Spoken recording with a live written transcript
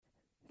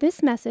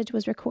This message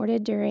was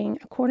recorded during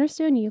a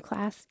Cornerstone U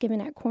class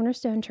given at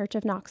Cornerstone Church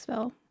of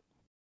Knoxville.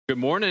 Good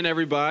morning,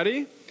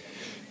 everybody.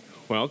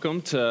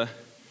 Welcome to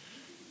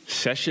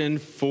session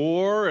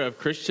 4 of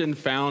Christian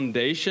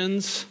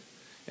Foundations.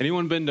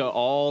 Anyone been to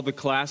all the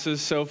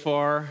classes so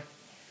far? Here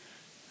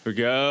we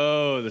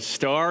go, the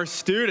star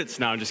students.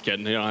 No, I'm just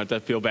kidding. You don't have to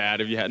feel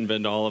bad if you hadn't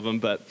been to all of them,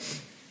 but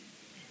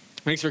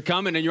thanks for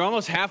coming. And you're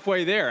almost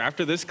halfway there.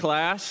 After this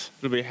class,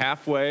 it'll be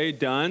halfway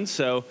done,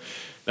 so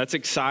that's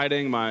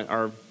exciting.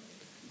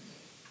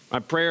 My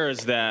prayer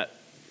is that,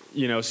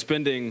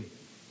 spending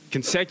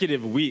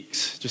consecutive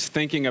weeks just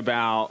thinking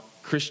about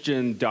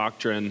Christian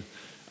doctrine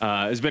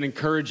has been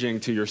encouraging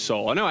to your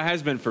soul. I know it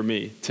has been for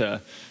me to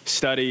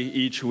study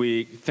each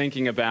week,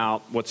 thinking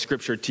about what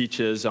Scripture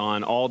teaches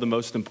on all the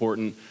most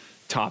important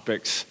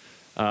topics.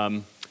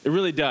 It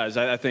really does.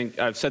 I think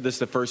I've said this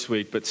the first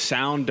week, but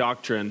sound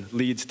doctrine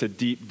leads to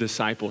deep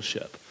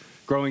discipleship.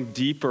 Growing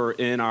deeper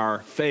in our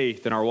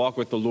faith and our walk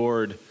with the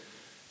Lord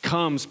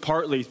comes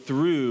partly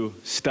through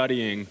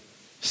studying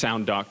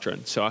sound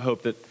doctrine. So I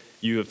hope that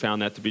you have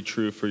found that to be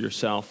true for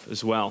yourself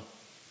as well.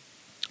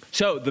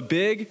 So the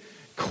big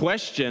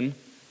question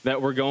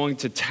that we're going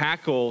to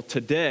tackle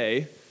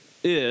today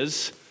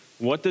is,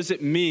 what does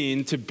it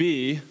mean to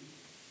be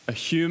a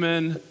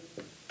human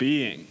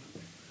being?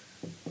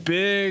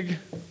 Big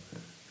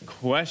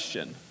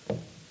question. I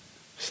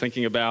was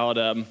thinking about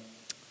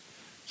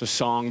it's a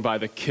song by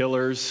The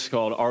Killers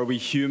called "Are We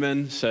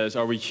Human?" It says,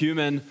 "Are we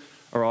human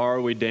or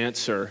are we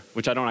dancer?"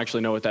 Which I don't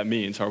actually know what that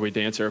means, are we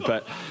dancer?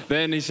 But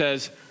then he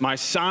says, "My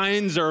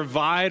signs are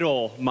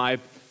vital,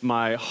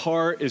 my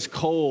heart is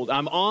cold.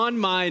 I'm on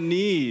my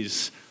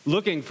knees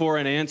looking for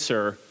an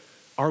answer.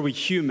 Are we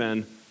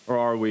human or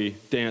are we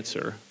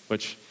dancer?"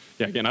 Which,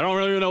 again, I don't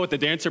really know what the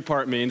dancer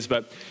part means,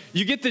 but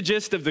you get the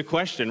gist of the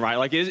question, right?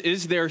 Like,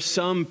 is there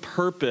some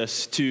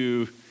purpose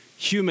to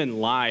human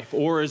life,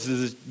 or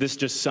is this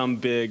just some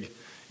big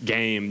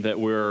game that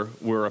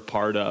we're a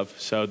part of?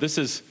 So this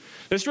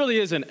really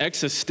is an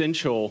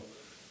existential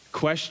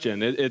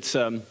question. It's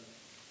a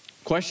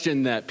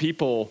question that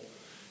people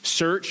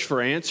search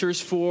for answers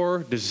for,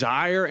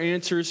 desire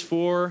answers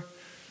for,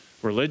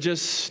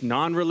 religious,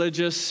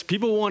 non-religious.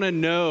 People want to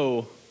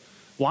know,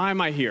 why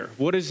am I here?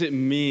 What does it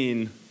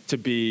mean to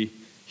be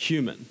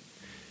human?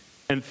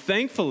 And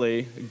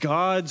thankfully,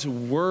 God's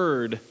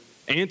word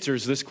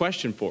answers this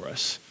question for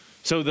us.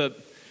 So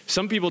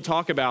some people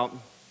talk about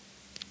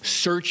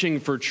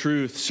searching for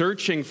truth,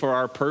 searching for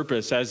our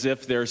purpose, as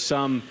if there's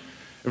some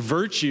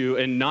virtue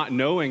in not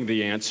knowing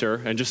the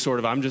answer and just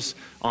I'm just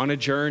on a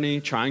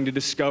journey trying to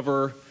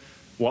discover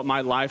what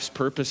my life's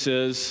purpose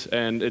is.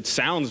 And it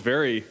sounds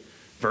very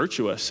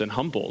virtuous and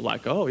humble,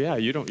 like, oh yeah,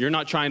 you're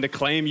not trying to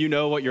claim you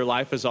know what your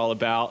life is all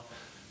about.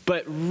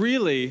 But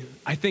really,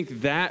 I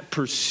think that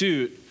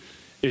pursuit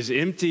is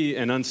empty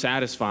and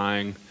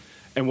unsatisfying.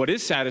 And what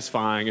is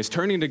satisfying is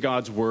turning to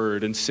God's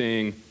word and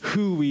seeing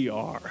who we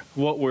are,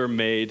 what we're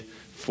made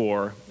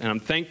for. And I'm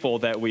thankful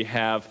that we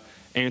have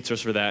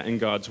answers for that in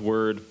God's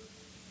word.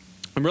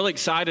 I'm really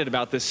excited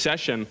about this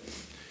session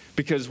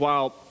because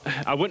while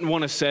I wouldn't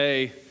want to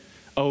say,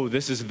 oh,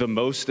 this is the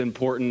most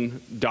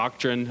important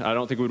doctrine, I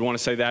don't think we'd want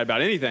to say that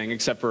about anything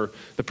except for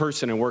the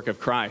person and work of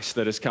Christ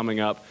that is coming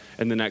up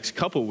in the next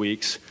couple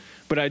weeks.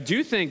 But I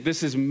do think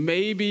this is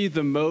maybe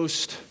the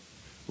most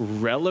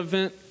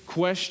relevant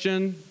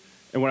question.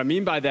 And what I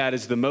mean by that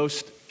is the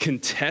most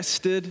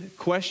contested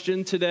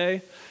question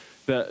today,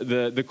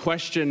 the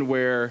question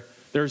where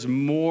there's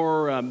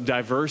more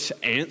diverse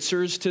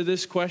answers to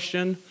this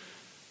question.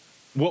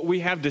 What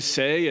we have to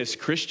say as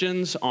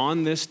Christians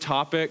on this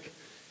topic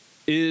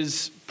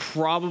is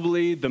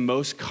probably the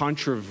most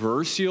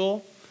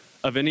controversial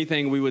of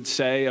anything we would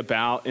say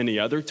about any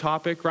other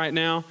topic right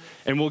now.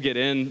 And we'll get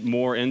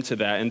more into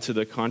that, into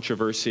the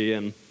controversy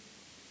and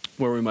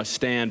where we must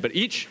stand. But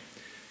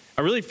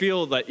I really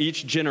feel that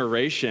each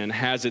generation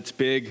has its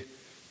big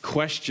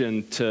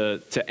question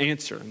to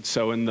answer. And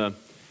so in the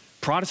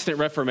Protestant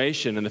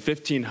Reformation in the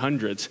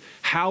 1500s,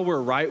 how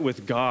we're right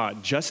with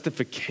God,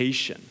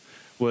 justification,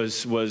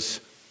 was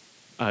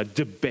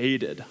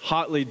debated,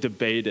 hotly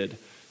debated,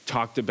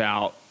 talked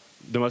about,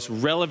 the most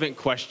relevant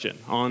question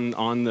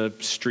on the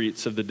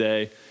streets of the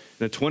day. In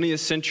the 20th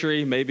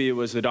century, maybe it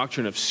was the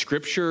doctrine of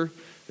Scripture,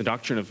 the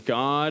doctrine of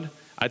God.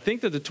 I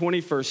think that the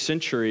 21st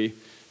century,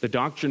 the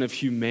doctrine of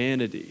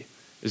humanity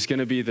is going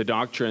to be the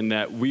doctrine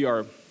that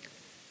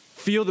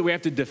feel that we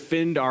have to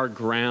defend our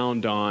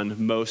ground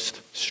on most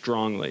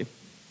strongly.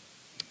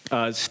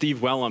 Steve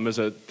Wellum is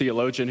a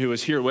theologian who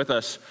was here with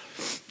us,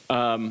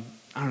 I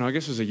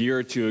guess it was a year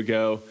or two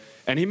ago,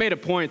 and he made a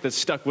point that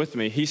stuck with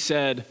me. He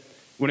said,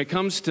 when it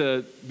comes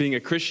to being a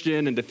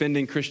Christian and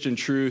defending Christian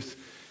truth,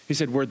 he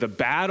said, where the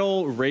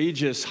battle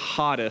rages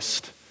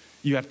hottest,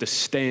 you have to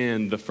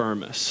stand the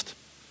firmest.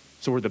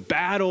 So where the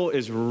battle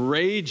is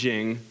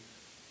raging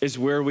is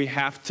where we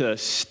have to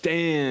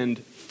stand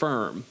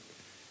firm.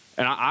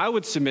 And I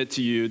would submit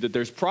to you that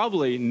there's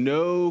probably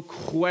no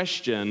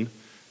question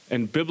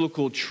in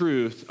biblical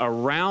truth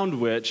around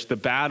which the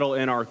battle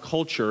in our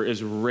culture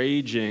is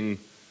raging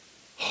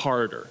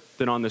harder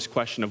than on this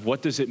question of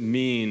what does it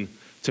mean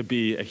to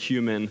be a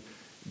human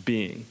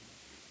being.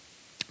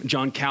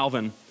 John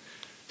Calvin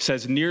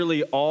says,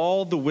 nearly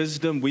all the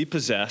wisdom we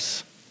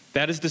possess,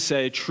 that is to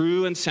say,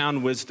 true and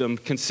sound wisdom,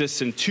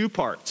 consists in two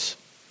parts.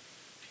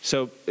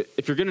 So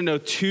if you're going to know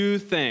two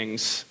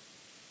things,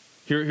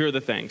 here are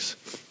the things.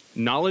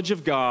 Knowledge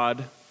of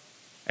God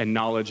and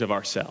knowledge of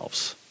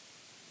ourselves.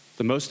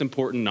 The most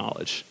important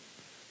knowledge.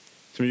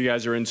 Some of you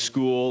guys are in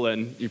school,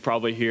 and you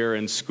probably hear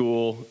in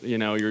school,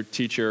 your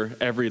teacher,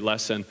 every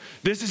lesson,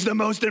 this is the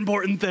most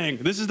important thing.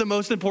 This is the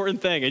most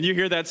important thing. And you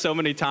hear that so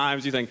many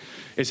times, you think,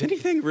 is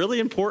anything really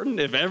important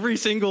if every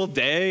single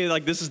day,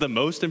 this is the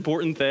most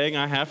important thing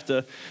I have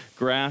to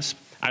grasp?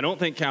 I don't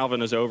think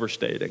Calvin is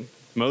overstating.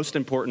 Most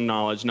important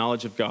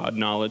knowledge of God,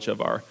 knowledge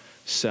of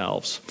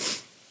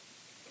ourselves.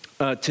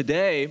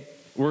 Today,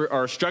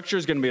 our structure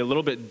is going to be a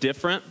little bit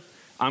different.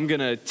 I'm going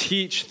to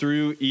teach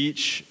through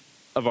each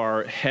of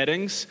our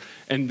headings,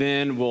 and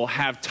then we'll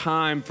have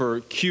time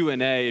for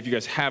Q&A if you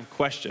guys have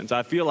questions.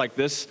 I feel like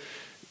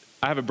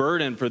I have a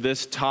burden for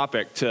this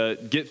topic to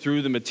get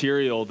through the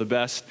material the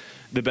best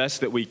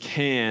that we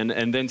can,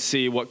 and then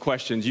see what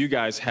questions you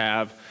guys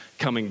have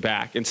coming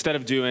back, instead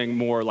of doing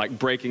more like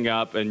breaking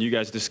up and you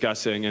guys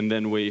discussing and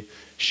then we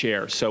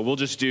share. So we'll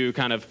just do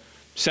kind of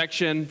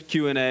section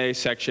Q&A,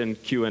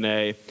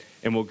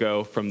 and we'll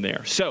go from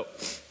there. So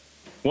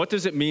what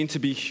does it mean to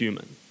be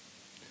human?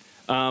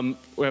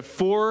 We have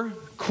 4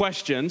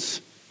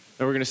 questions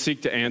that we're going to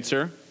seek to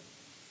answer.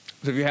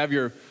 So if you have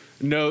your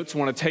notes,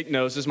 want to take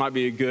notes, this might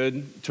be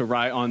good to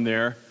write on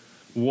there.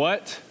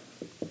 What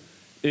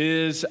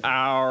is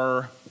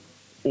our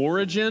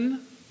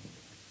origin?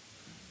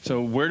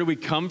 So where do we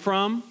come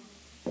from?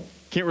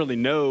 Can't really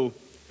know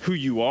who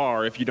you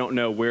are if you don't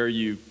know where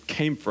you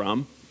came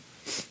from.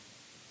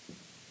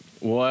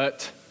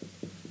 What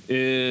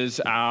is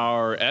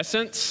our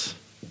essence?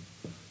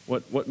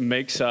 What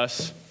makes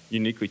us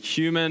uniquely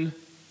human?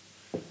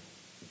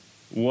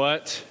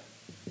 What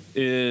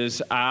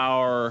is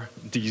our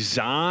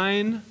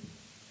design?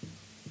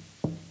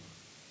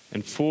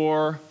 And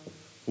 4,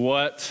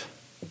 what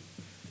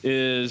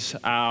is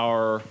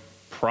our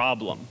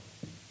problem?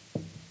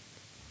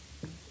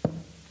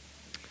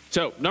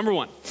 So, number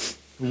 1,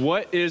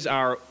 what is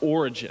our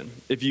origin?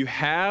 If you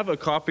have a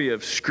copy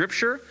of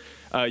Scripture,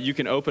 you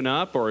can open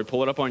up or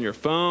pull it up on your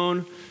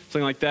phone,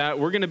 something like that.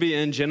 We're going to be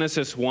in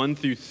Genesis 1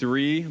 through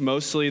 3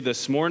 mostly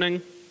this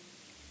morning.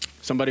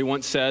 Somebody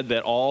once said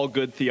that all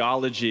good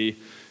theology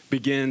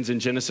begins in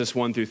Genesis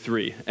 1 through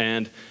 3,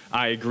 and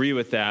I agree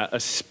with that,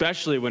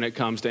 especially when it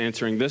comes to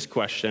answering this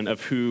question of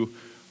who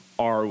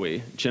are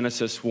we?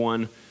 Genesis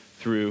 1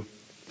 through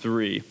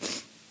 3.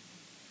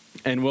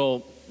 And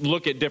we'll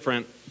look at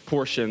different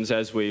portions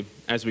as we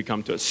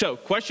come to it. So,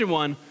 question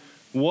 1,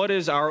 what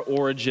is our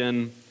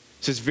origin?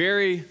 This is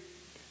very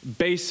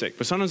basic,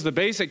 but sometimes the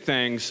basic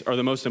things are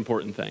the most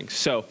important things.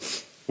 So,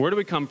 where do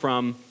we come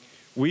from?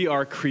 We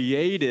are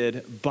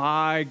created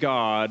by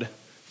God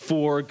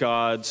for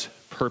God's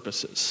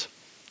purposes.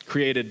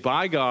 Created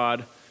by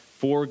God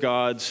for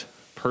God's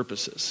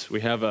purposes.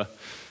 We have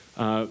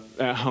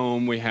at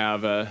home, we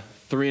have a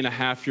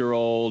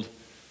 3.5-year-old.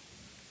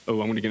 Oh,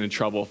 I'm going to get in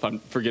trouble if I'm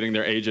forgetting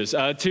their ages.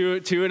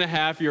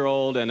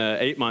 2.5-year-old and an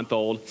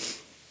 8-month-old.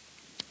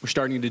 We're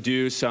starting to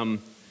do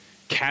some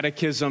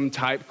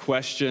catechism-type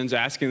questions,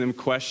 asking them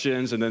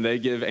questions, and then they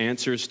give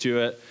answers to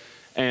it.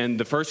 And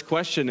the first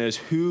question is,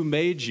 who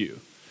made you?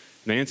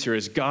 And the answer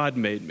is, God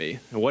made me.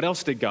 And what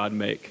else did God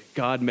make?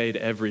 God made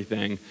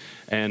everything.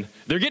 And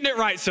they're getting it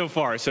right so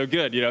far, so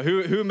good.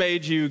 Who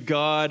made you?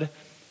 God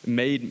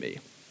made me.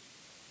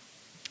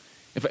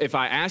 If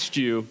I asked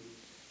you,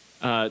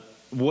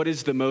 what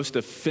is the most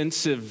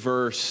offensive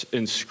verse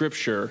in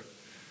Scripture,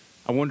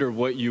 I wonder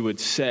what you would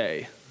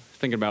say.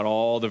 Thinking about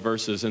all the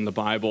verses in the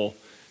Bible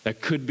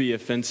that could be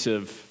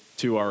offensive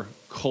to our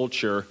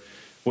culture,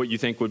 what you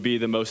think would be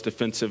the most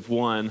offensive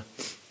one.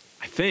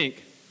 I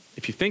think,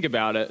 if you think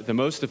about it, the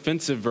most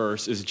offensive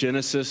verse is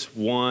Genesis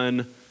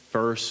 1,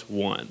 verse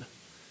 1.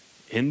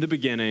 In the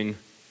beginning,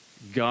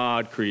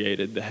 God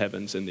created the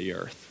heavens and the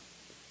earth.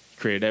 He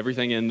created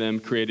everything in them,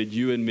 created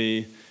you and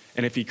me.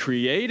 And if he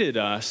created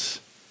us,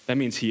 that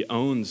means he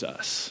owns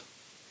us.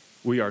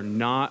 We are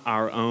not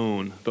our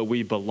own, but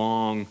we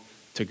belong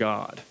to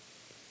God.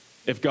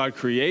 If God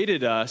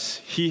created us,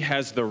 he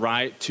has the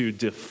right to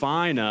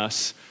define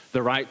us,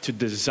 the right to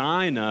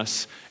design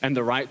us, and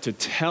the right to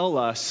tell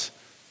us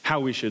how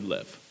we should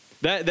live.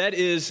 That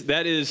is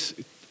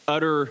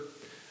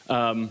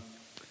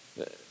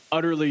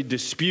utterly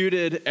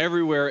disputed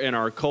everywhere in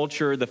our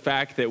culture, the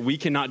fact that we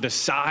cannot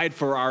decide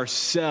for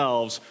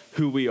ourselves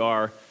who we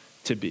are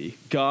to be.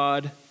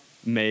 God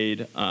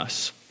made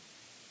us.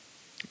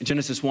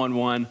 Genesis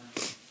 1:1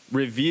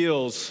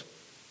 reveals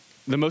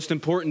the most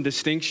important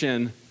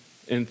distinction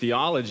in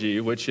theology,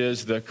 which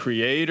is the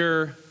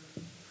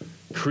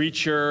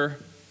creator-creature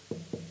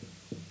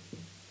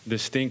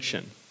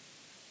distinction.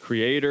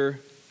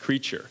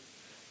 Creator-creature,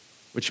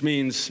 which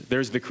means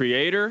there's the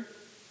creator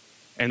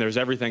and there's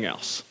everything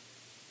else.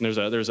 And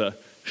there's a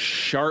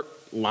sharp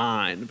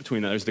line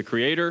between that. There's the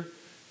creator,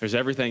 there's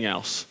everything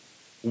else.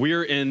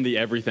 We're in the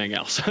everything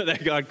else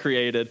that God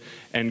created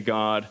and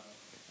God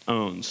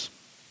owns.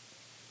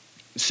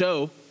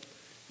 So,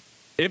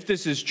 if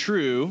this is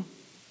true,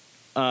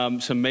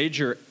 some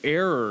major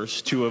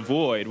errors to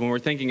avoid when we're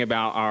thinking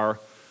about our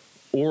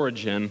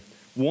origin.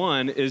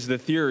 One is the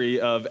theory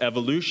of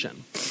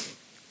evolution.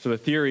 So the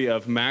theory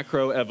of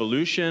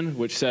macroevolution,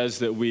 which says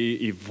that we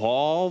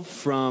evolve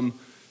from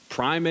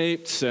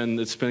primates, and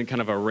it's been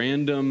kind of a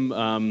random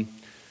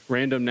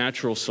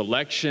natural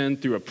selection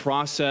through a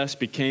process,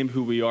 became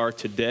who we are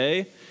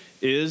today,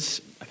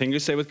 is, I think to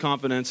say with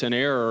confidence, an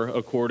error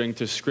according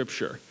to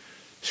Scripture.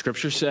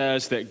 Scripture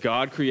says that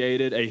God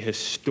created a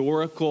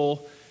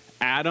historical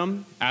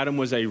Adam. Adam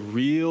was a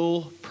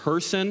real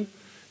person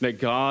that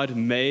God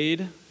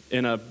made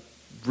in a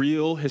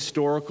real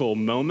historical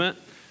moment.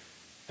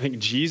 I think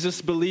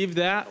Jesus believed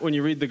that when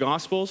you read the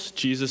Gospels.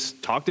 Jesus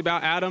talked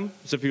about Adam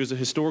as if he was a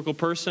historical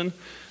person.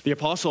 The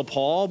Apostle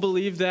Paul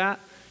believed that.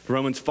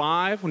 Romans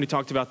 5, when he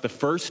talked about the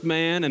first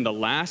man and the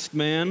last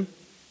man.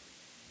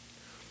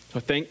 So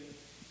I think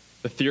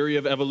the theory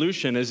of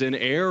evolution is in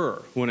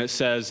error when it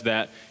says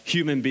that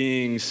human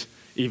beings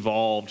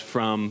evolved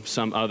from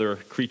some other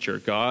creature.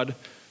 God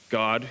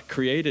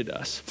created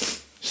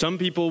us. Some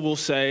people will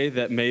say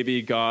that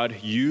maybe God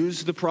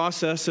used the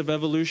process of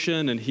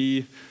evolution and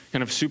he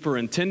kind of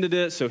superintended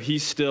it, so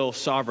he's still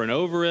sovereign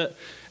over it.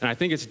 And I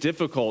think it's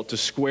difficult to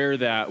square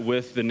that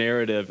with the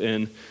narrative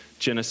in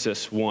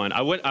Genesis 1.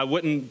 I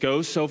wouldn't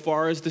go so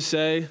far as to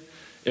say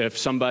if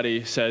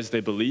somebody says they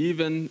believe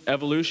in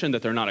evolution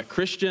that they're not a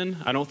Christian.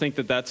 I don't think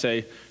that that's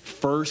a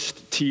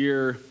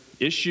first-tier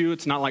issue.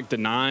 It's not like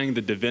denying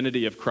the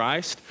divinity of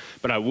Christ.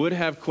 But I would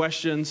have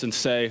questions and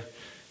say,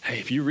 hey,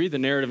 if you read the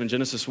narrative in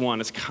Genesis 1,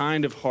 it's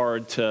kind of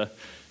hard to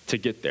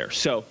get there.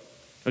 So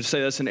I'd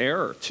say that's an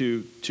error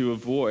to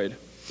avoid.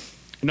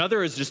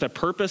 Another is just a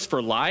purpose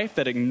for life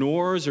that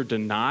ignores or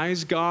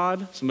denies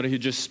God. Somebody who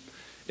just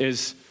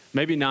is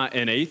maybe not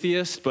an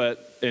atheist,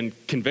 but in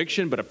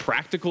conviction, but a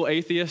practical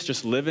atheist,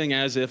 just living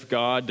as if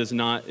God does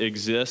not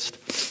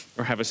exist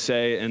or have a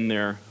say in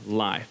their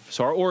life.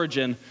 So our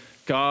origin,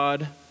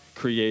 God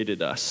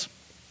created us.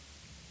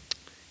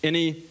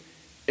 Any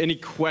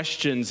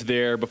questions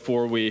there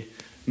before we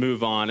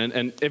move on?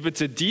 And if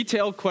it's a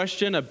detailed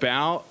question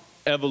about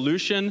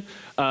evolution,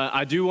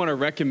 I do want to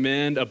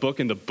recommend a book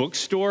in the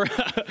bookstore.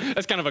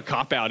 That's kind of a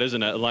cop-out,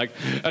 isn't it? Like,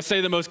 I say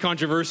the most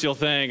controversial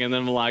thing, and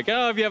then I'm like,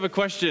 oh, if you have a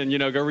question,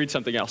 go read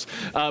something else.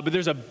 But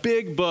there's a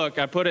big book,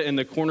 I put it in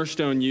the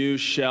Cornerstone U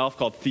shelf,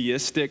 called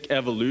Theistic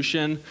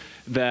Evolution,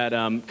 that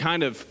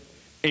kind of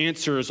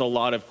answers a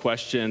lot of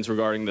questions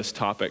regarding this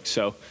topic.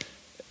 So,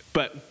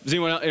 but does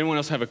anyone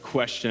else have a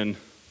question?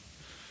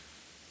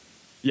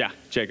 Yeah,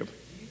 Jacob.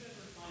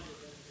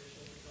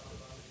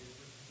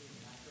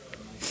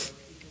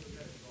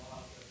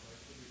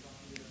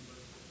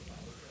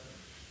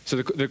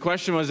 So the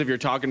question was, if you're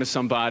talking to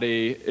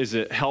somebody, is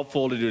it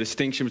helpful to do a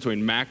distinction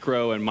between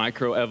macro and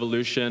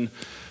microevolution?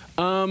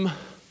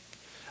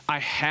 I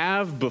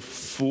have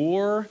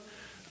before.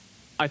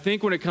 I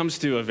think when it comes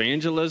to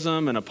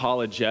evangelism and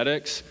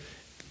apologetics,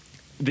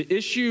 the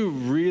issue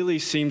really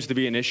seems to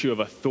be an issue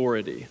of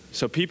authority.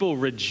 So people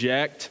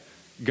reject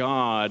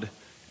God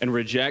and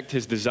reject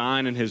his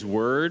design and his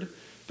word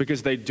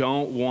because they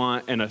don't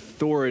want an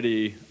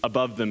authority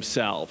above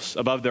themselves,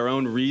 above their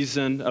own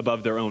reason,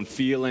 above their own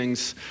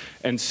feelings.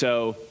 And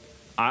so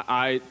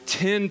I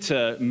tend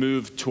to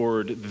move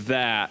toward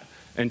that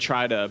and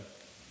try to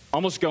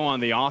almost go on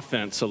the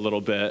offense a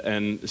little bit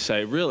and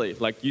say, really,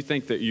 like, you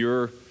think that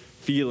your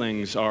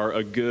feelings are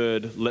a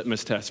good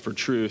litmus test for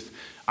truth.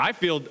 I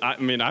feel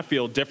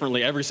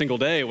differently every single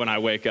day when I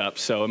wake up.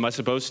 So am I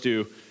supposed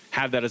to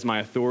have that as my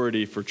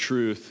authority for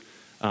truth?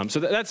 So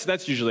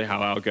that's usually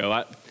how I'll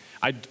go.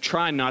 I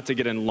try not to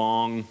get in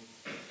long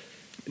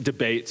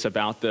debates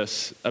about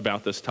this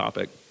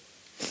topic.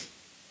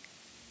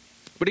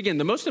 But again,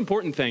 the most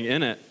important thing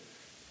in it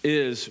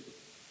is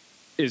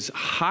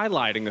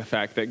highlighting the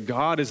fact that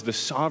God is the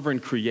sovereign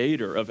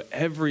creator of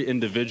every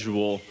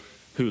individual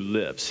who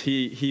lives.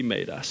 He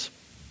made us.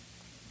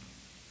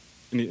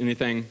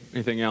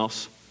 Anything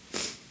else?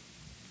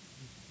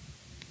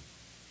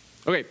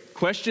 Okay,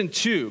 question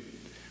 2.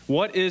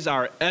 What is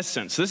our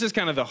essence? This is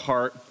kind of the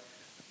heart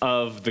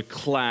of the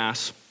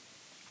class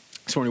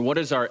this morning. What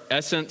is our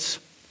essence?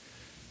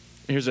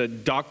 Here's a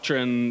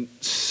doctrine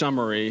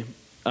summary.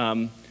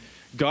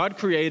 God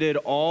created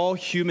all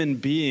human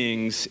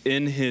beings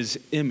in his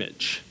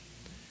image,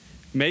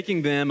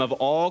 making them of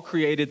all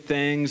created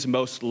things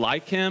most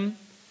like him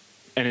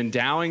and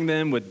endowing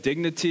them with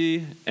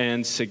dignity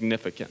and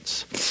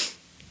significance.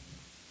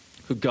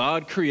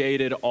 God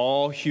created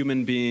all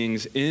human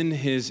beings in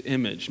his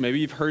image. Maybe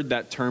you've heard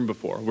that term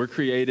before. We're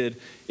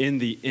created in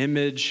the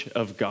image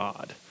of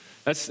God.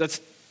 That's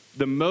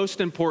the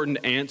most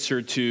important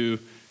answer to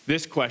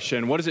this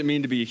question. What does it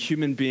mean to be a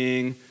human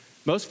being?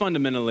 Most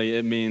fundamentally,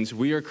 it means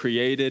we are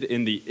created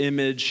in the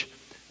image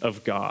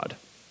of God.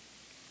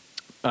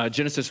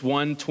 Genesis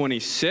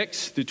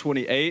 1:26 through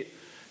 28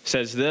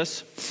 says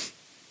this: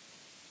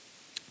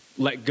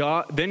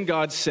 Then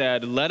God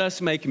said, "Let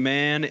us make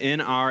man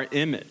in our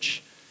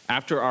image,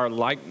 after our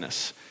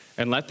likeness,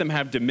 and let them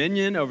have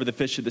dominion over the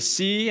fish of the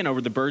sea, and over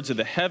the birds of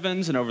the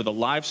heavens, and over the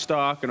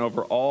livestock, and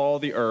over all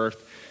the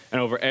earth, and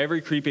over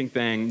every creeping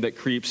thing that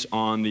creeps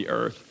on the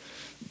earth."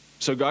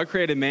 So God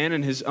created man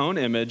in his own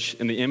image.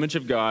 In the image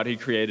of God, he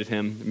created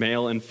him,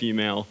 male and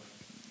female.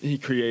 He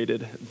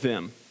created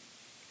them.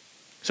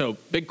 So,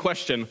 big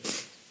question,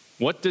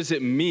 what does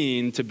it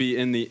mean to be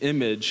in the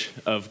image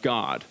of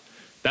God?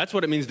 That's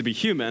what it means to be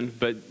human,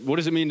 but what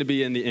does it mean to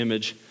be in the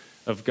image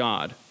of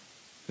God?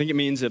 I think it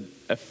means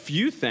a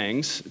few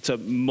things. It's a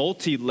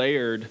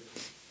multi-layered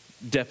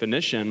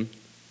definition.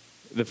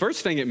 The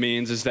first thing it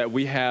means is that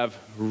we have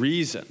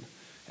reason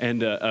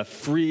and a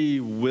free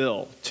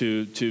will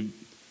to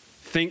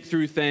think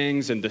through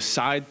things and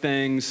decide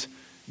things.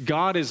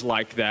 God is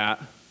like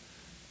that.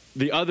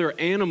 The other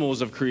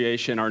animals of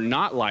creation are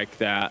not like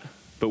that,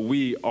 but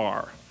we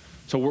are.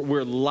 So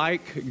we're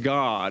like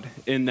God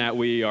in that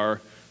we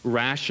are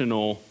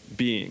rational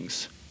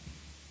beings.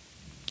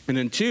 And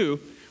then two,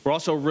 we're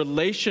also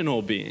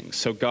relational beings.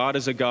 So God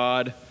is a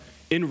God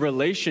in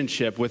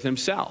relationship with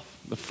himself,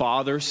 the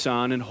Father,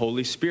 Son, and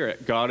Holy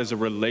Spirit. God is a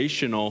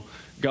relational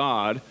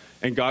God,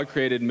 and God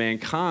created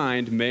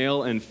mankind,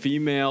 male and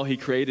female. He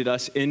created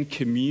us in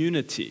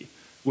community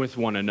with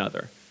one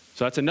another.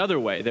 So that's another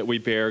way that we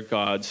bear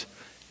God's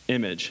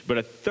image. But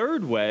a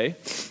third way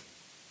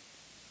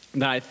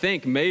that I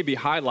think may be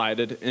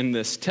highlighted in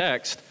this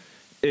text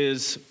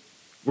is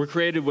we're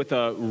created with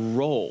a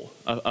role,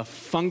 a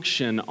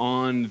function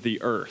on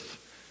the earth.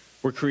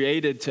 We're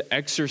created to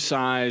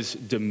exercise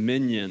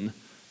dominion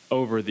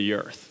over the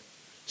earth.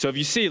 So if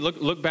you see,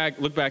 look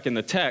back in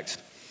the text.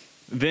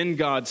 Then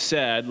God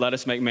said, "Let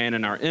us make man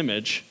in our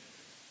image."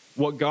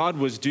 What God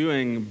was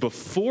doing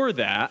before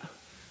that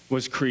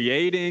was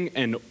creating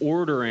and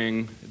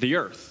ordering the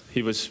earth.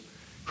 He was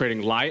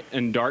creating light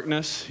and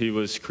darkness. He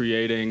was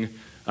creating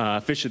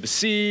fish of the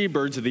sea,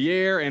 birds of the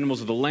air,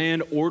 animals of the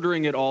land,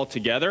 ordering it all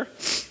together.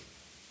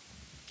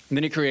 And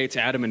then he creates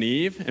Adam and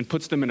Eve and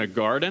puts them in a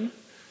garden.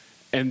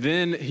 And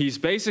then he's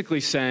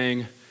basically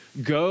saying,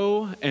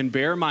 go and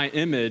bear my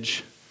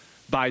image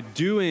by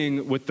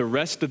doing with the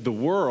rest of the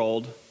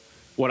world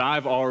what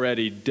I've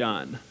already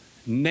done.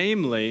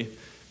 Namely,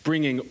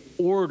 bringing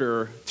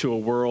order to a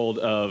world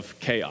of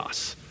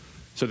chaos.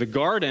 So the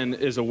garden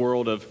is a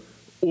world of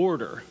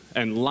order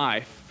and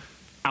life.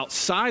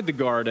 Outside the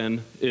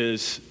garden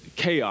is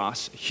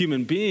chaos.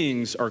 Human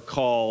beings are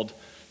called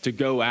to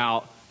go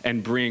out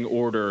and bring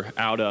order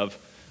out of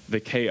the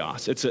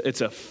chaos.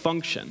 It's a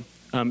function.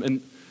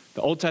 In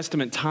the Old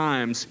Testament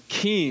times,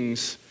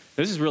 kings,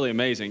 this is really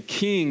amazing,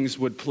 kings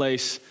would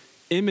place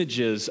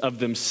images of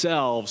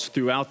themselves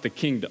throughout the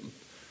kingdom.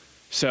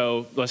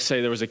 So let's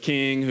say there was a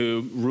king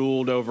who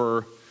ruled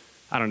over,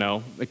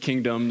 a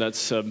kingdom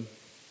that's a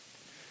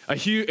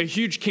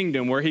huge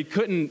kingdom where he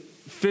couldn't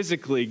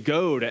physically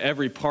go to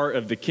every part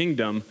of the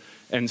kingdom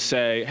and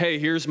say, hey,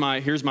 here's my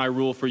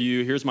rule for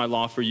you, here's my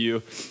law for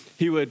you.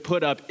 He would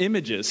put up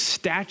images,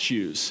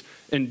 statues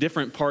in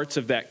different parts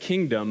of that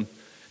kingdom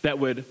that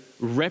would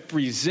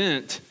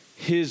represent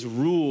his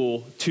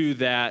rule to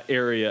that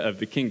area of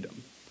the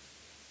kingdom.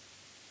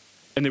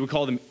 And they would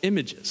call them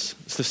images.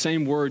 It's the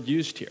same word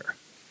used here.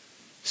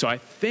 So I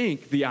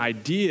think the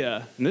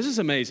idea, and this is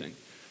amazing,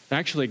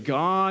 actually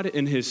God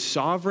in his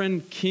sovereign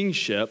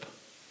kingship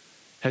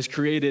has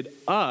created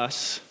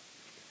us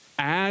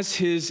as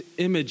his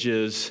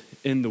images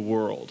in the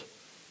world,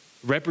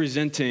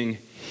 representing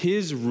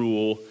his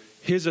rule,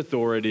 his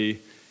authority,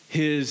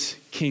 his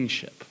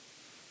kingship.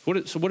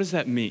 So what does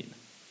that mean?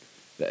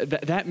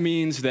 That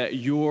means that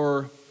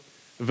your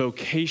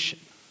vocation,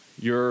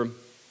 your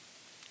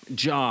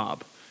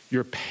job,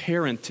 your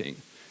parenting,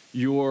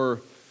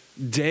 your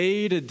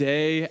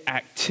day-to-day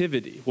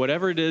activity,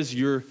 whatever it is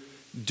you're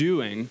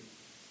doing,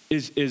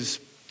 is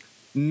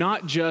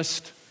not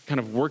just kind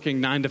of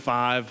working 9 to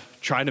 5,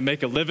 trying to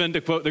make a living,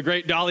 to quote the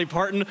great Dolly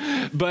Parton,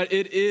 but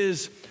it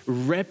is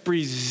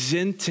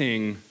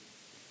representing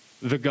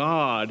the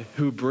God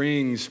who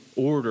brings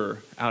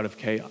order out of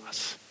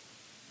chaos.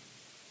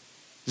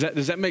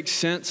 Does that make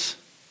sense?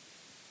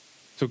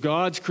 So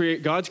God's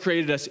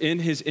created us in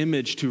his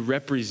image to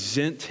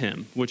represent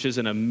him, which is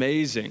an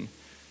amazing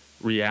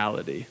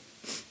reality.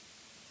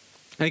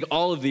 I think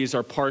all of these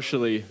are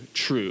partially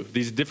true.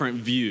 These different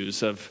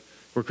views of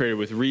we're created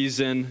with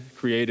reason,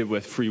 created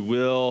with free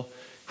will,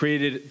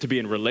 created to be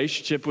in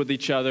relationship with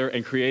each other,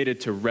 and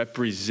created to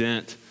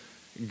represent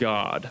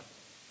God.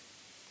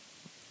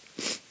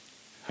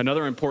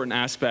 Another important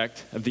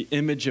aspect of the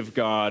image of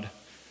God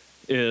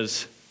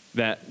is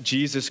that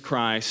Jesus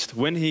Christ,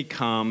 when he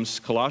comes,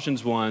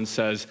 Colossians 1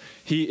 says,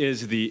 he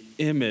is the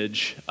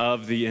image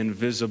of the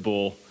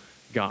invisible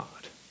God.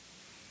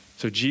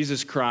 So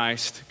Jesus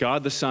Christ,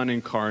 God the Son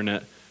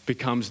incarnate,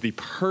 becomes the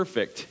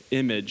perfect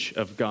image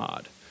of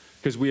God,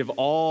 because we have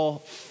all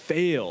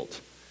failed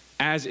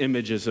as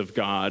images of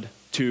God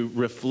to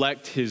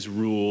reflect his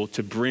rule,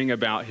 to bring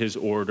about his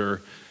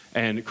order,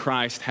 and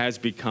Christ has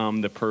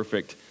become the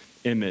perfect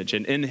image.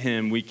 And in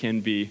him we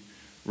can be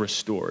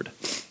restored.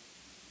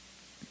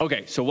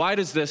 Okay, so why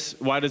does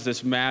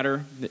this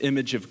matter? The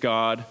image of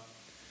God.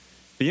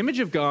 The image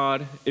of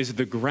God is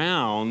the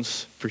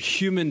grounds for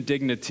human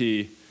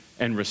dignity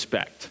and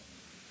respect.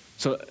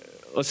 So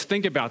let's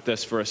think about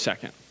this for a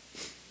second.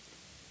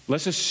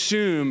 Let's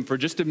assume for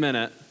just a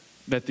minute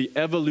that the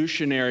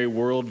evolutionary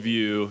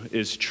worldview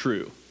is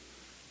true.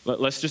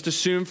 Let's just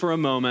assume for a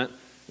moment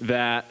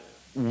that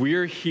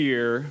we're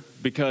here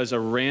because a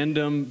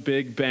random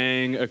Big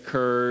Bang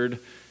occurred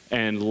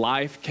and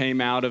life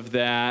came out of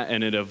that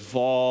and it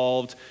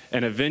evolved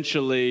and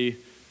eventually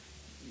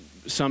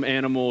some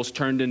animals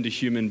turned into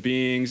human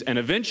beings and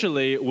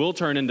eventually we'll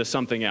turn into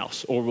something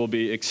else or we'll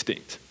be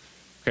extinct.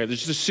 Okay,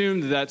 let's just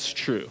assume that that's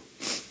true.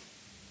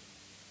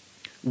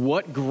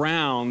 What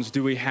grounds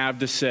do we have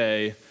to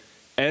say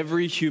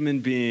every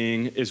human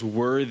being is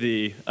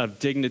worthy of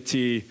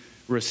dignity,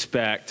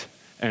 respect,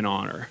 and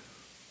honor?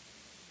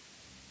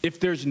 If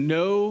there's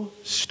no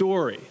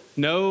story,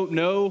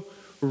 no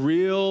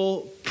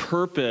real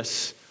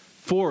purpose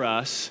for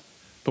us,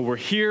 but we're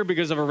here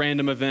because of a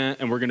random event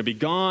and we're going to be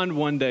gone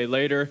one day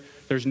later,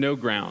 there's no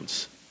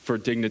grounds for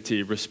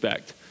dignity,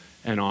 respect,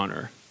 and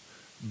honor.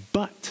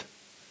 But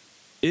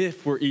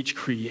if we're each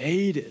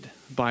created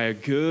by a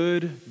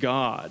good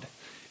God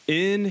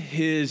in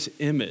his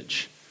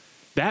image,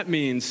 that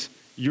means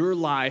your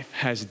life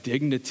has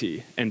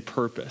dignity and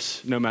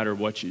purpose no matter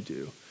what you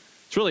do.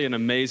 It's really an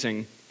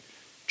amazing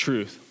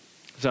truth.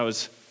 As I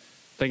was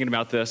thinking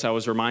about this, I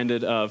was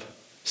reminded of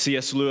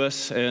C.S.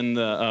 Lewis in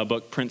the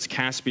book Prince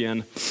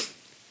Caspian.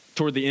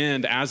 Toward the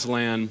end,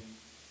 Aslan,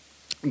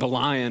 the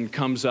lion,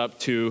 comes up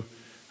to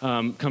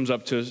some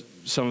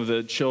of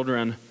the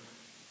children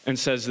and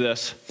says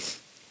this: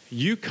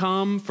 "You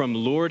come from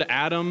Lord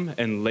Adam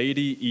and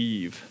Lady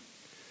Eve.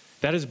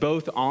 That is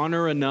both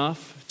honor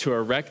enough to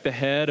erect the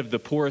head of the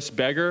poorest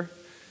beggar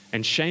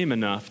and shame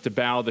enough to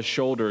bow the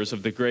shoulders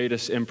of the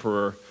greatest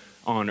emperor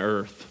on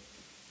earth."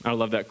 I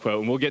love that quote.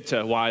 And we'll get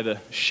to why the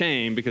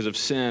shame because of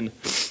sin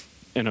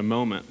in a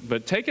moment.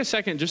 But take a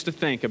second just to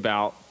think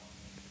about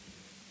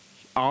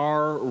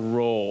our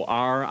role,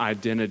 our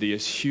identity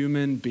as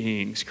human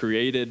beings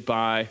created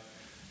by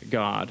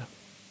God.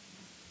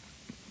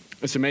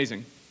 It's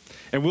amazing.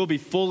 And we'll be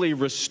fully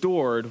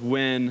restored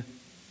when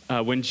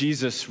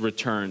Jesus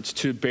returns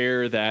to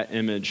bear that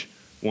image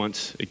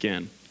once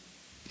again.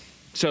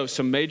 So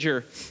some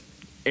major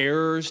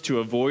errors to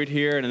avoid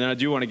here, and then I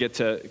do want to get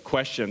to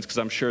questions because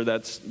I'm sure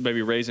that's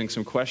maybe raising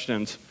some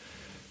questions.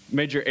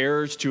 Major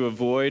errors to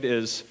avoid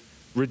is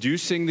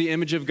reducing the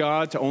image of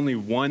God to only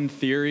one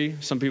theory.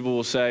 Some people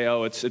will say,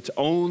 oh, it's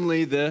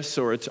only this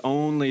or it's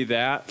only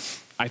that.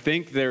 I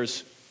think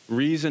there's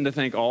reason to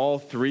think all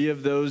three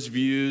of those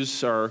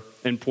views are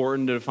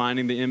important to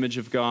defining the image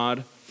of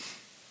God.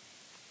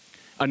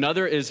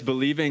 Another is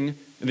believing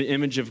the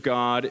image of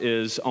God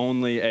is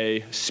only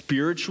a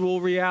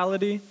spiritual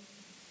reality.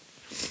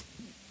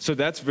 So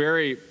that's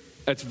very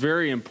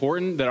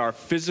important that our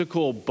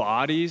physical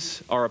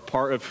bodies are a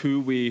part of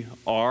who we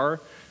are.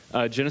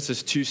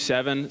 Genesis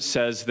 2:7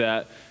 says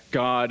that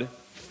God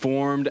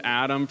formed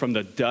Adam from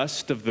the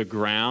dust of the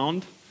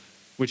ground,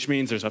 which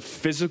means there's a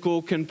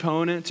physical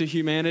component to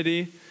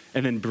humanity,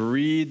 and then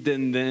breathed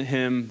in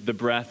him the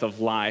breath of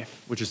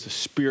life, which is the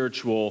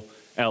spiritual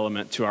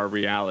element to our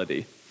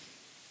reality.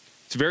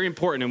 It's very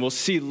important, and we'll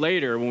see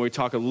later when we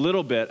talk a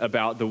little bit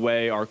about the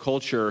way our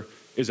culture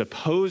is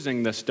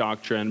opposing this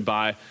doctrine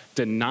by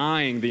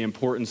denying the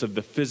importance of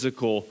the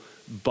physical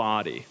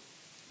body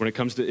when it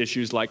comes to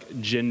issues like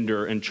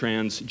gender and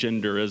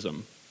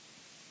transgenderism.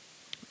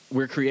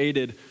 We're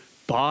created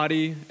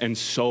body and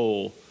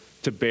soul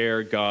to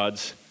bear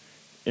God's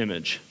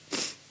image.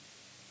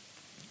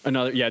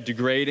 Another,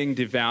 degrading,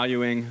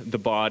 devaluing the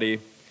body.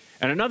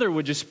 And another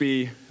would just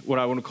be what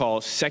I want to call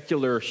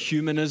secular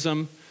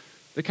humanism.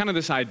 The kind of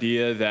this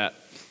idea that,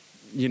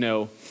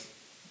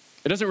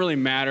 it doesn't really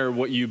matter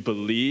what you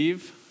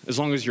believe as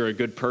long as you're a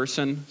good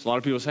person. So a lot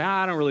of people say,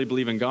 I don't really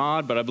believe in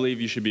God, but I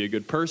believe you should be a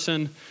good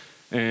person.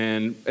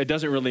 And it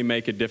doesn't really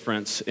make a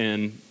difference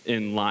in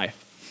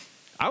life.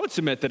 I would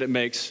submit that it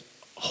makes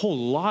a whole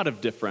lot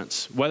of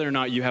difference whether or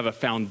not you have a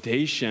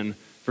foundation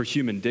for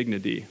human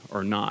dignity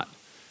or not.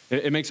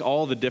 It makes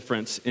all the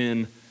difference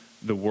in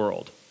the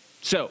world.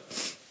 So,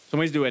 some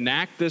ways to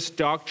enact this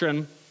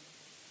doctrine.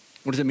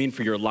 What does it mean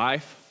for your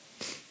life?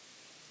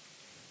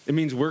 It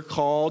means we're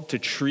called to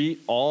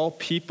treat all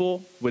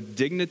people with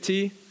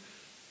dignity,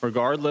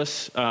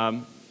 regardless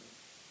of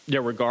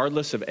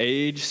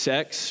age,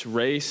 sex,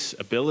 race,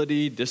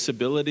 ability,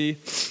 disability.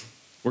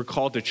 We're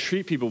called to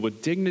treat people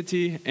with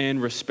dignity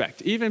and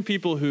respect. Even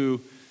people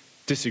who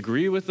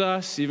disagree with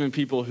us, even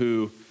people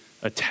who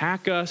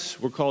attack us,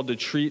 we're called to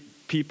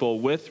treat people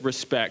with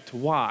respect.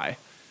 Why?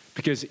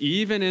 Because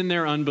even in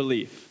their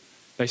unbelief,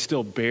 they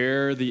still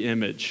bear the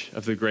image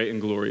of the great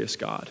and glorious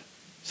God.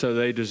 So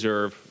they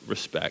deserve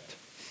respect.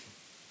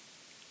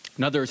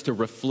 Another is to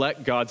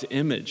reflect God's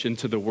image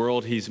into the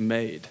world he's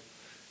made.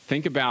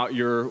 Think about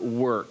your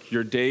work,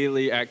 your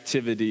daily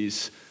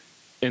activities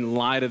in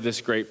light of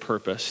this great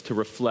purpose to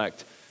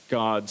reflect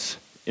God's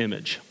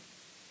image.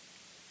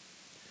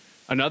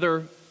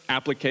 Another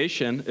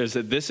application is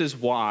that this is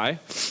why,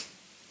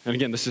 and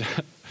again, this is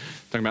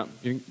talking about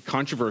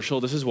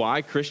controversial, this is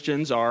why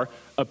Christians are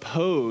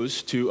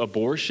opposed to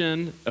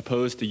abortion,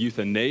 opposed to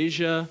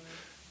euthanasia,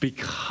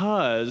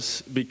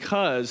 because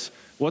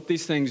what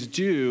these things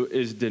do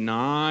is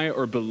deny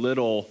or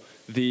belittle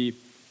the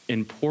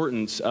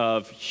importance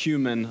of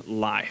human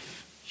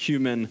life,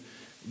 human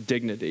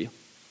dignity.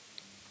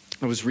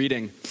 I was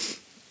reading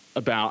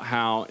about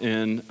how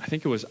I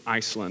think it was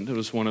Iceland, it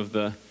was one of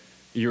the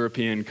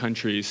European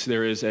countries,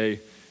 there is a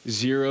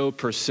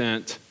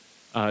 0%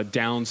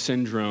 Down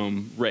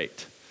syndrome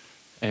rate.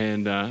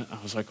 And I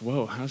was like,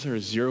 whoa, how's there a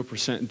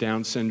 0%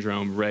 Down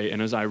syndrome rate?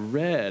 And as I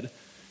read,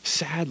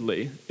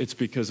 sadly, it's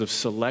because of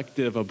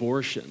selective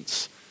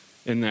abortions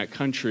in that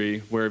country,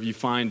 where if you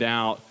find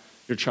out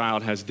your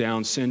child has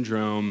Down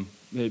syndrome,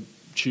 they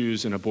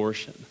choose an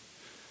abortion.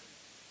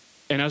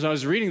 And as I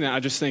was reading that,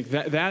 I just think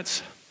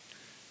that's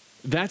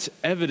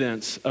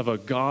evidence of a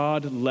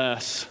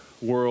godless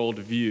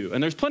worldview.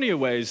 And there's plenty of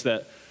ways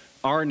that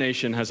our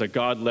nation has a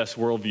godless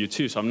worldview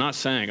too. So I'm not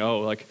saying,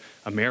 like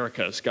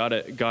America's got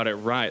it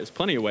right. There's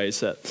plenty of ways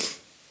that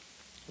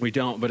we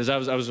don't. But as I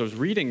was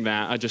reading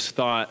that, I just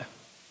thought,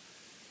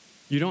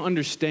 you don't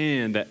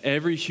understand that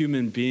every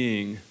human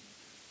being,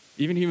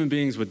 even human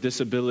beings with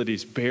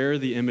disabilities, bear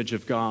the image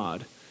of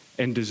God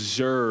and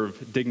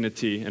deserve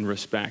dignity and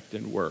respect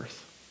and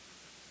worth.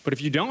 But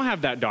if you don't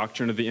have that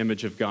doctrine of the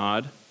image of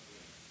God,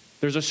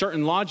 there's a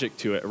certain logic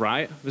to it,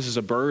 right? This is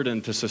a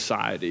burden to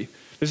society.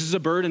 This is a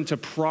burden to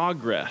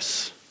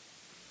progress.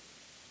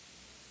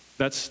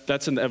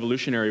 That's an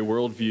evolutionary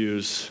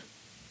worldview's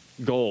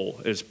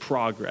goal, is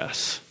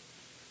progress.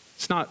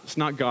 It's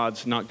not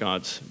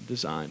God's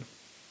design.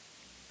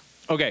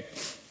 Okay,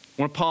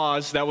 I want to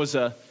pause. That was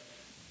a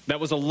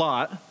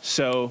lot.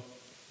 So,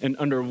 and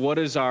under what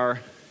is our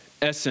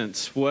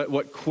essence?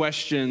 What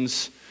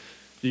questions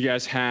do you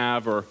guys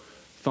have, or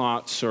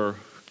thoughts or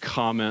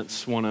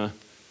comments? Want to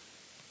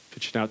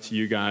pitch it out to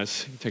you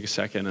guys. Take a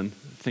second and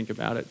think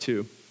about it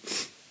too.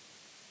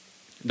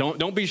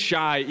 Don't be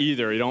shy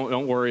either.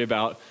 Don't worry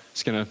about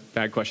it's gonna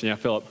bad question. Yeah,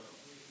 Philip.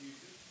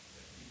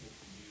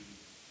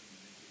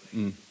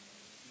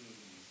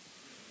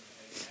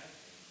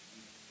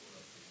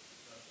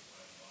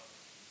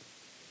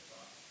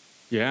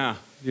 Yeah.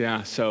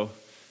 So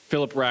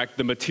Philip Rack,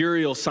 the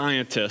material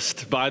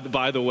scientist, by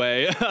the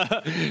way,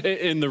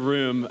 in the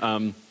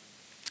room,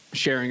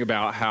 sharing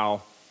about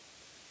how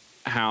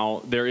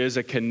there is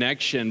a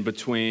connection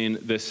between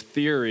this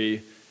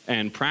theory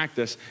and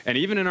practice. And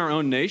even in our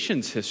own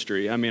nation's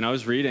history, I mean, I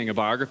was reading a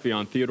biography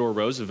on Theodore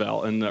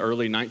Roosevelt in the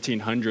early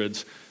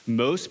 1900s.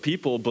 Most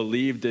people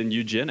believed in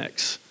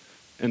eugenics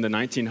in the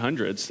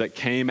 1900s that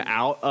came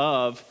out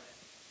of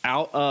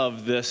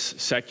this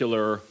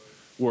secular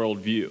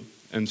worldview.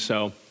 And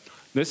so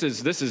this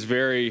is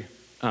very,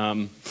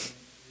 do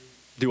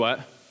what?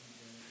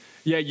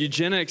 Yeah,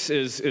 eugenics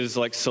is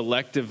like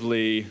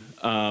selectively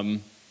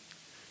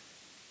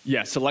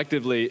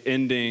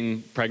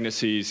ending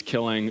pregnancies,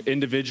 killing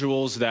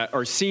individuals that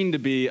are seen to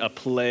be a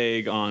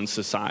plague on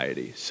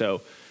society.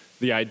 So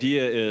the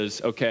idea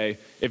is, okay,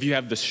 if you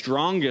have the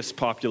strongest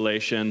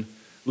population,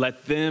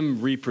 let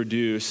them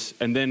reproduce,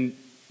 and then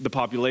the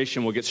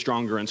population will get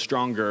stronger and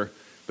stronger.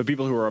 But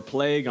people who are a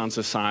plague on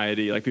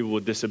society, like people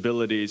with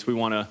disabilities, we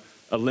want to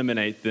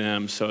eliminate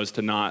them so as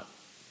to not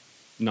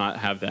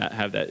have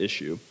that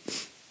issue.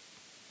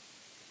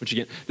 Which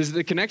again, does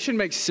the connection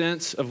make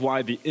sense of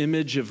why the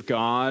image of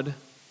God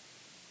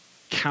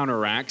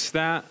counteracts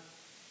that?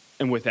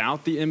 And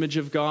without the image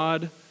of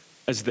God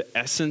as the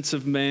essence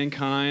of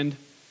mankind,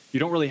 you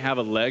don't really have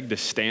a leg to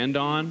stand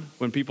on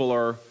when people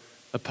are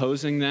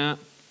opposing that.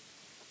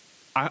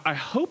 I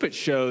hope it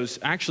shows,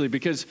 actually,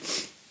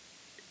 because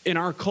in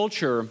our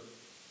culture,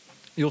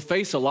 you'll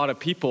face a lot of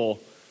people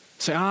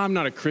say, I'm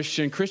not a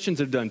Christian. Christians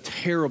have done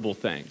terrible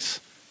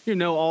things. You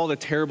know all the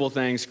terrible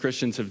things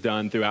Christians have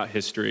done throughout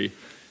history.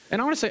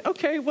 And I want to say,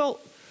 okay, well,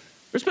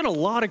 there's been a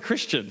lot of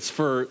Christians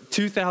for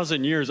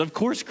 2,000 years. Of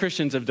course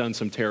Christians have done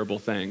some terrible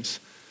things.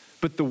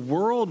 But the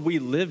world we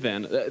live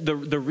in,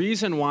 the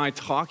reason why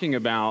talking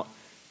about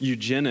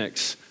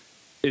eugenics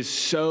is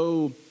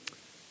so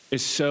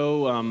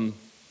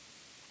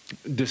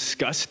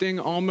disgusting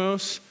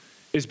almost,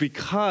 is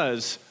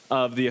because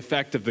of the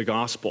effect of the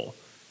gospel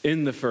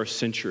in the first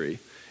century.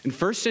 In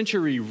first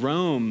century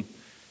Rome,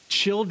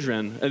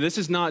 children, and this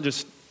is not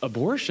just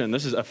abortion,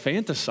 this is a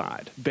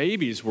fanticide.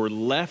 Babies were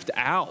left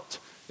out,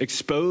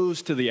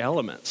 exposed to the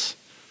elements,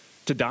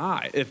 to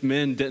die if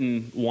men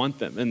didn't want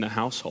them in the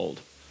household.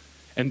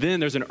 And then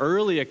there's an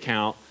early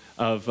account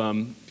of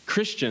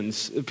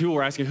Christians. People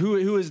were asking,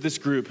 who is this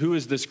group? Who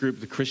is this group,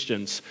 the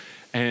Christians?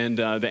 And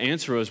the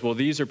answer was, well,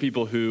 these are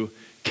people who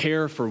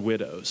care for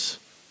widows,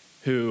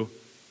 who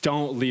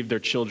don't leave their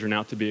children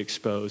out to be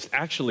exposed.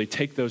 Actually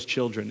take those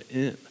children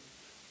in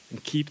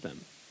and keep them.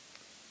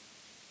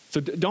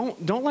 So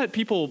don't let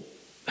people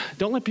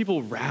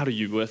rattle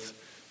you with,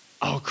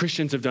 oh,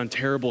 Christians have done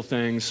terrible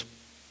things.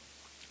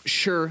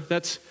 Sure,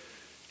 that's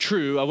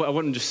true. I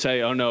wouldn't just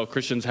say, oh no,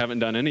 Christians haven't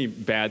done any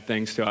bad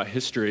things throughout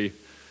history.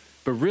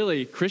 But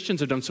really, Christians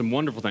have done some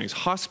wonderful things.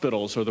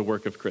 Hospitals are the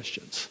work of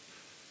Christians.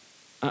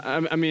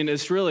 I mean,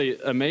 it's really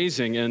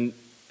amazing. And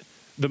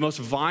the most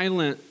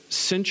violent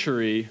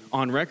century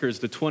on record is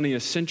the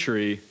 20th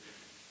century,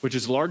 which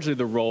is largely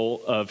the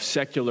role of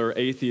secular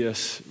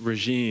atheist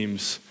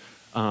regimes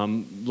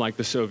like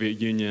the Soviet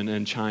Union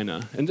and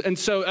China. And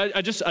so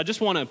I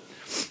just want to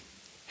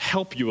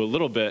help you a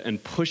little bit in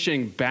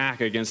pushing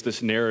back against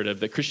this narrative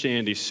that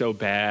Christianity is so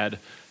bad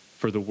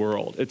for the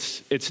world.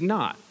 It's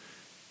not.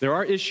 There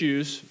are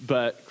issues,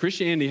 but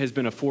Christianity has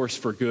been a force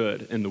for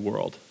good in the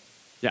world.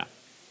 Yeah.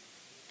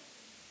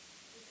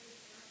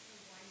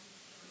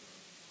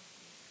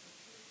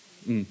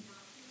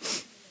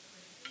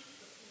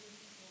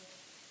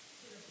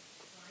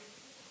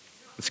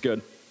 That's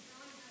good.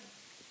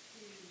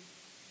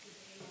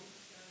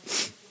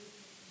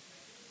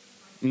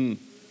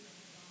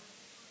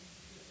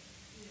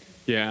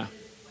 Yeah.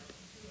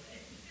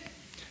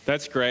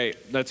 That's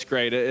great. That's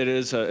great.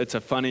 It's a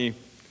funny.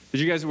 Were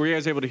you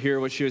guys able to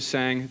hear what she was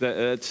saying? That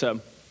it's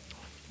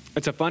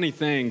a funny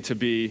thing to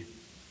be,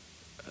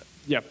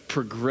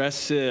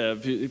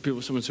 progressive.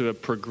 Someone sort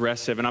of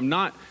progressive, and I'm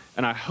not.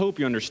 And I hope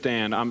you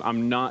understand.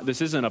 I'm not. This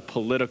isn't a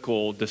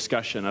political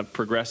discussion of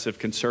progressive,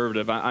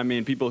 conservative. I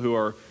mean people who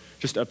are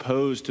just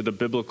opposed to the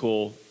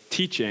biblical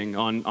teaching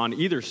on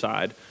either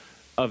side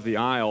of the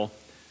aisle.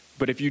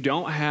 But if you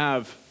don't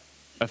have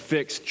a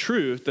fixed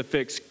truth, a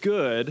fixed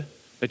good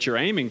that you're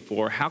aiming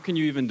for, how can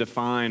you even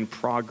define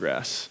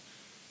progress?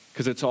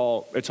 Because it's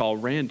all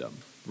random,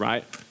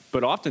 right?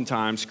 But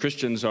oftentimes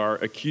Christians are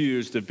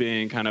accused of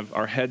being kind of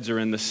our heads are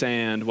in the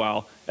sand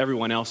while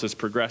everyone else is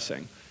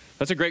progressing.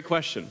 That's a great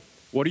question.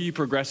 What are you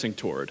progressing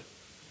toward?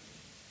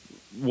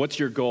 What's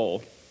your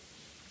goal?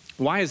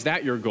 Why is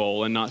that your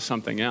goal and not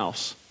something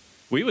else?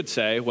 We would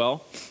say,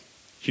 well,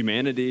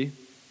 humanity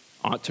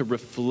ought to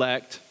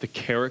reflect the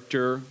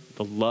character,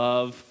 the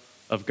love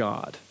of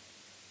God,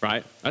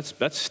 right?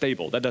 That's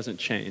stable. That doesn't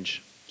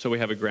change. So we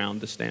have a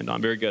ground to stand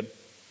on. Very good.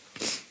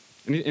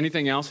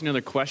 Anything else? Any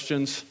other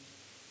questions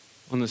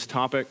on this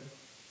topic?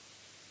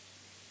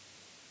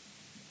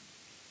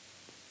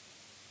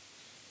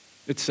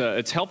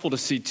 It's helpful to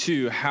see,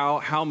 too,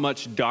 how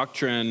much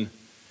doctrine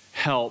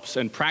helps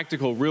and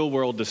practical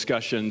real-world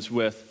discussions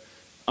with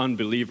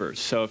unbelievers.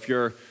 So if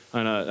you're,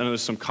 I know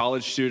there's some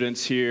college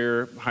students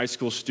here, high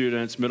school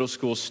students, middle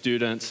school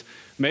students.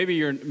 Maybe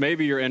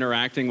you're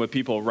interacting with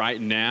people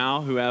right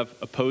now who have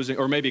opposing,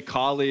 or maybe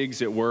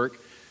colleagues at work.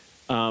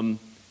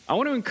 I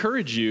want to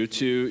encourage you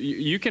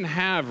you can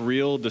have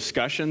real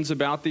discussions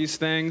about these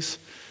things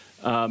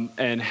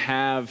and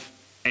have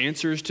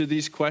answers to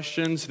these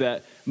questions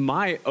that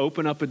might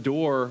open up a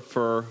door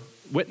for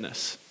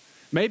witness.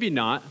 Maybe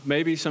not.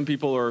 Maybe some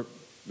people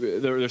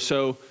they're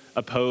so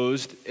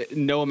opposed,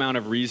 no amount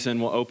of reason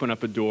will open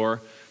up a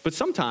door. But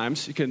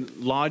sometimes you can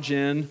lodge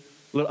in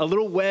a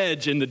little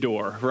wedge in the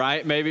door,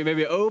 right? Maybe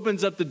it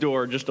opens up the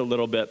door just a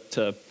little bit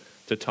to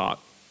talk.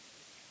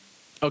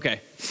 Okay.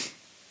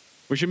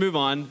 We should move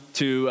on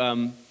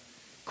to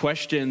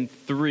question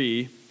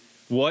 3.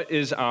 What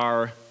is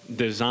our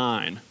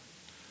design?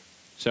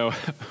 So we're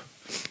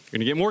going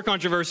to get more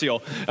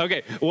controversial.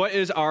 Okay, what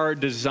is our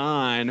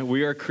design?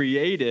 We are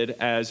created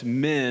as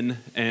men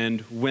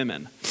and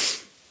women.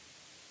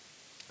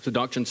 So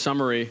doctrine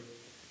summary,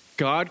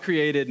 God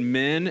created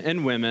men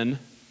and women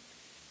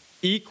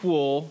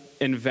equal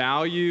in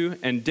value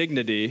and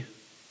dignity,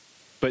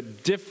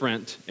 but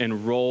different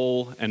in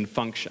role and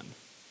function.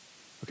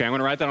 Okay, I'm going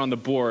to write that on the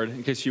board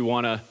in case you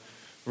want to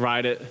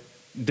write it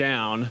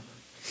down.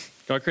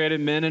 God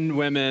created men and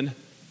women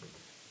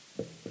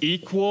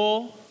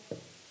equal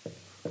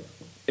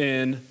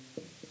in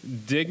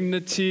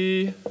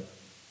dignity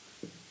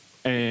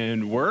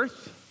and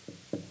worth.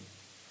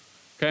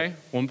 Okay,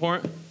 one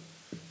point.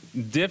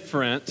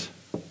 Different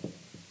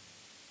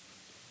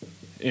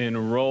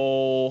in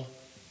role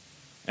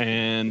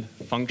and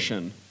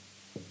function.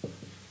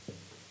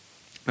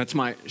 That's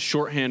my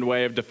shorthand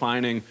way of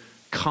defining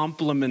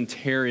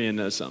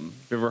complementarianism.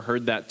 Have you ever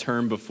heard that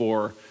term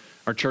before?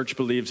 Our church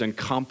believes in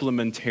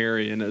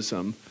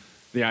complementarianism,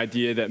 the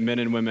idea that men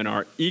and women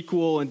are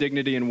equal in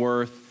dignity and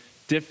worth,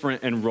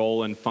 different in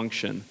role and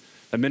function.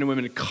 That men and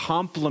women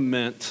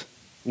complement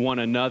one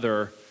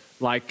another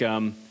like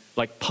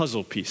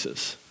puzzle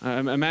pieces.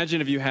 Imagine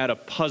if you had a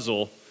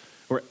puzzle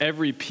where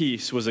every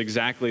piece was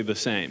exactly the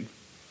same.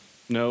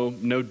 No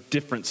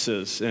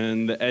differences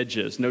in the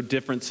edges, no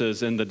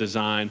differences in the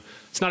design.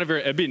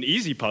 It'd be an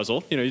easy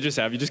puzzle. You just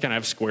kind of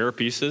have square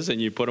pieces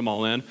and you put them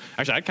all in.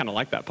 Actually, I kind of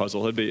like that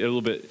puzzle. It'd be a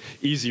little bit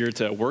easier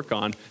to work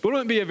on, but it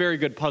wouldn't be a very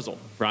good puzzle,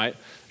 right?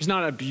 There's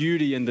not a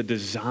beauty in the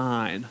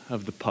design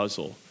of the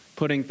puzzle,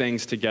 putting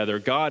things together.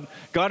 God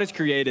has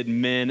created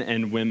men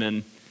and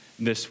women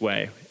this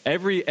way.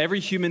 Every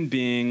human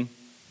being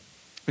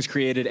is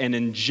created and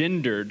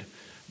engendered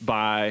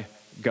by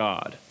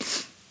God.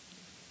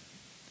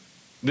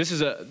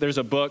 There's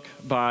a book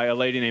by a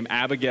lady named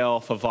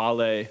Abigail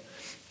Favale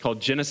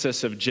called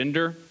Genesis of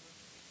Gender.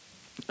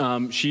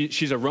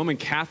 She's a Roman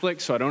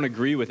Catholic, so I don't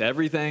agree with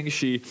everything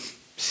she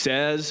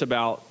says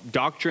about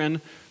doctrine,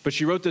 but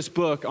she wrote this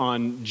book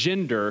on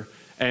gender,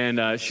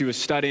 and she was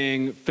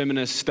studying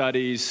feminist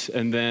studies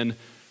and then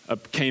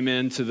came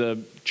into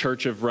the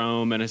Church of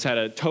Rome and has had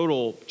a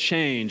total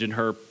change in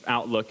her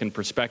outlook and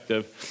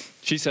perspective.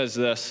 She says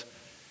this: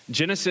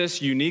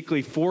 Genesis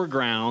uniquely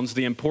foregrounds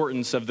the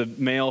importance of the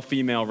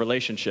male-female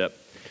relationship.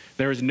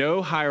 There is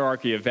no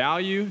hierarchy of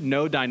value,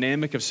 no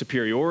dynamic of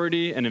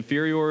superiority and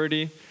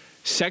inferiority.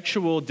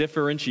 Sexual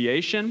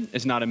differentiation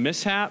is not a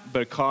mishap,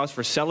 but a cause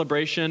for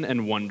celebration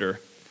and wonder.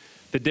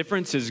 The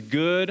difference is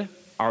good,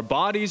 our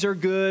bodies are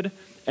good,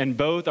 and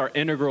both are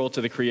integral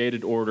to the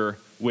created order,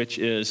 which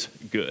is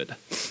good.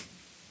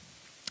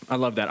 I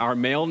love that. Our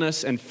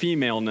maleness and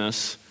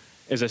femaleness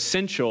is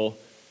essential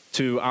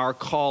to our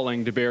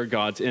calling to bear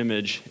God's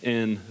image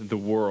in the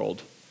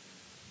world.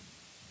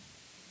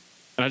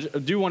 And I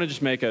do want to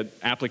just make an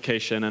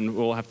application, and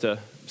we'll have to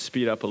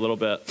speed up a little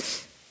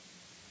bit.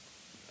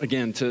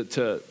 Again,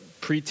 to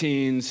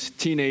preteens,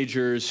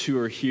 teenagers who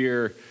are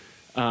here,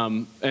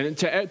 and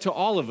to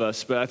all of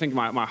us, but I think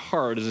my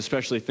heart is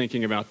especially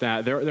thinking about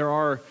that. There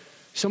are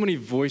so many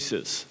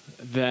voices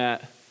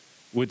that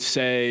would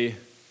say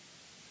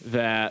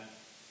that,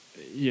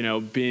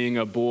 being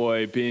a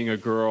boy, being a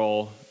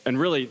girl, and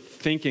really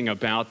thinking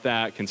about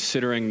that,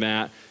 considering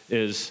that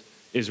is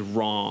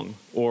wrong,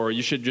 or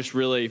you should just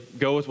really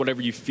go with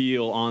whatever you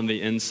feel on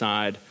the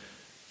inside.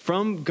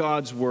 From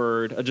God's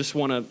word, I just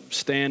want to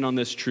stand on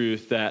this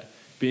truth that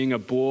being a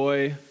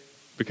boy,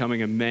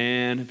 becoming a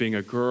man, being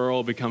a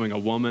girl, becoming a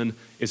woman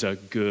is a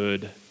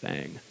good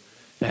thing.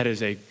 That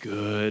is a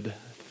good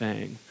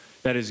thing.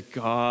 That is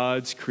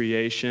God's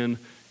creation,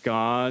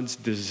 God's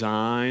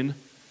design,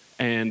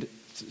 and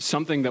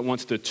something that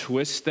wants to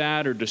twist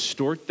that or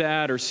distort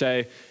that or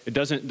say it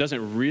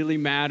doesn't really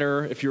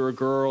matter if you're a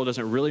girl, it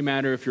doesn't really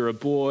matter if you're a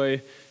boy,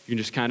 you can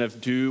just kind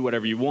of do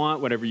whatever you want,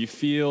 whatever you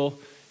feel.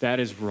 That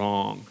is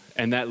wrong,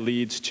 and that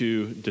leads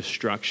to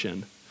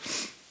destruction.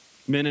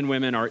 Men and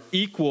women are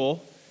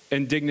equal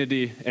in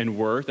dignity and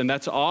worth, and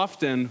that's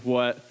often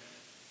what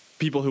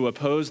people who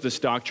oppose this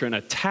doctrine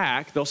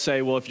attack. They'll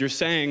say, well, if you're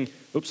saying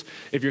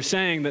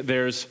that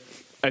there's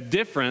a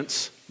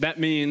difference, that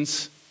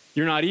means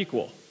you're not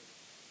equal.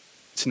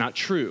 It's not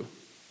true.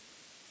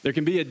 There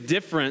can be a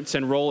difference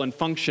in role and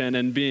function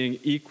and being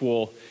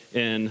equal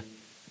in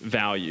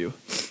value.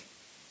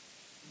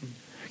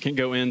 I can't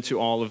go into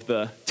all of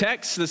the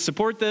texts that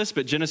support this,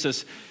 but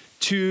Genesis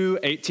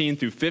 2:18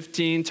 through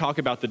 15 talk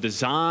about the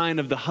design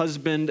of the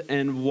husband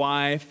and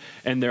wife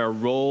and their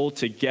role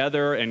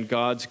together and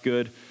God's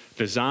good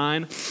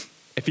design.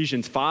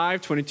 Ephesians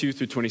 5:22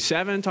 through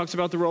 27 talks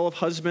about the role of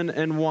husband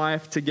and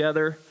wife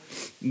together,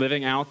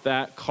 living out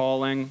that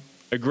calling.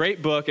 A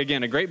great book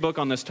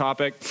on this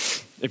topic,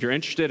 if you're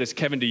interested, is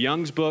Kevin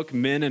DeYoung's book,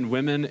 Men and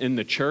Women in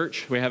the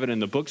Church. We have it in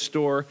the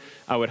bookstore.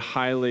 I would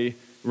highly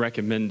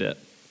recommend it.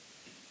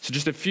 So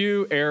just a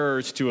few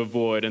errors to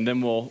avoid, and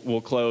then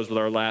we'll close with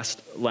our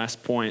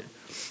last point.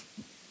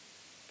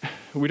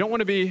 We don't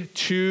want to be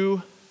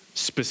too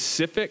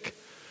specific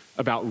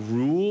about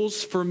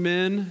rules for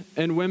men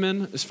and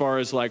women as far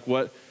as like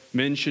what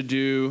men should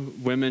do,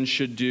 women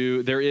should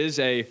do. There is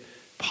a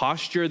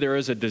posture, there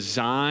is a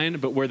design,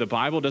 but where the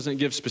Bible doesn't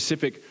give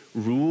specific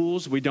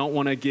rules, we don't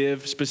want to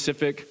give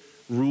specific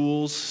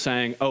rules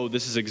saying, oh,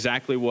 this is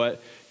exactly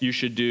what you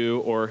should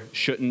do or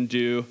shouldn't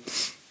do.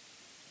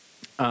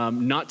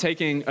 Not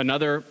taking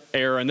another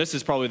error, and this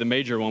is probably the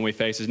major one we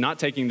face, is not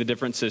taking the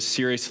differences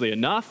seriously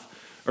enough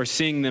or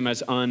seeing them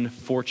as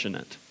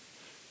unfortunate.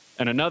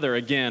 And another,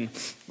 again,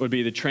 would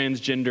be the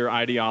transgender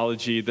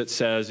ideology that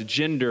says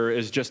gender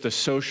is just a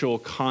social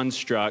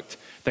construct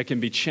that can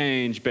be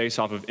changed based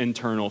off of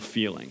internal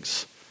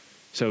feelings.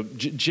 So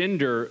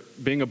gender,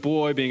 being a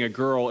boy, being a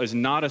girl, is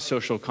not a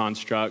social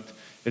construct.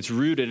 It's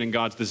rooted in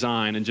God's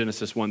design in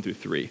Genesis 1 through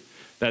 3.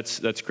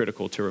 That's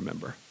critical to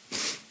remember.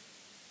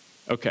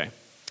 Okay.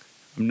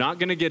 I'm not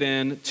going to get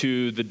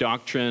into the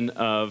doctrine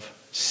of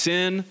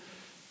sin,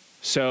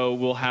 so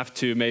we'll have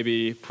to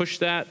maybe push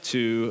that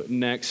to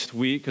next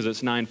week because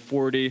it's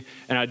 9:40,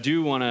 and I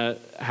do want to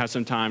have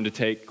some time to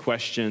take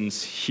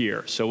questions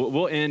here. So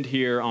we'll end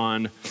here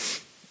on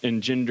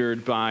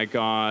engendered by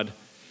God.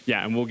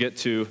 Yeah, and we'll get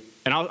to,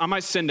 and I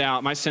might send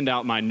out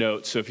my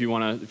notes. So if you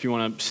want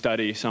to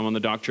study some on the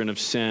doctrine of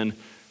sin,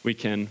 we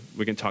can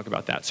talk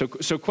about that. So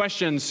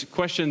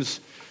questions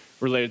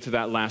related to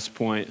that last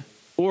point.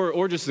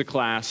 Or just the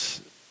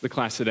class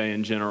today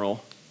in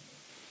general.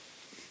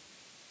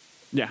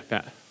 Yeah,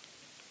 Pat.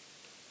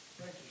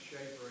 Francis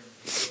Schaeffer in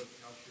his book,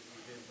 How Should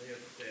We Then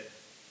Live, said,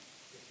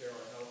 if there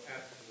are no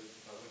absolutes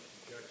by which to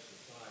judge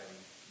society,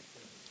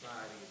 then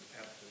society is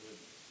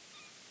absolute.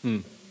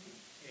 And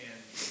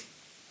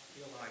I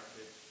feel like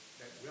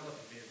that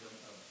relativism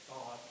of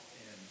thought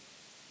and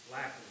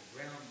lack of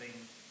grounding,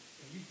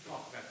 and you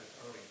talked about this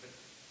earlier, but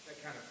that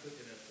kind of puts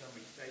in a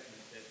summary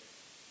statement that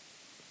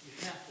you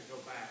have to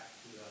go back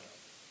to the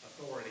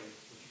authority,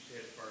 which you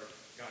said first,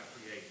 God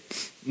created.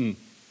 You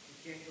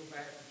can't go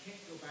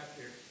back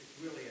there. It's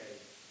really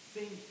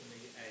seems to me,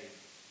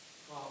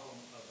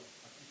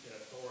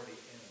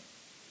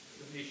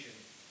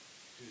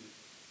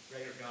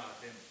 Creator God,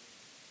 then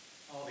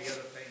all the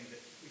other things that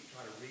we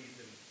try to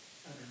reason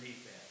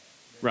underneath that.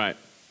 Right.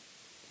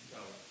 So,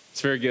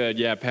 It's very good.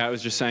 Yeah, Pat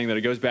was just saying that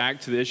it goes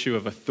back to the issue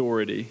of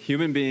authority.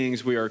 Human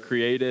beings, we are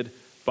created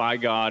by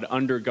God,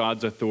 under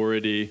God's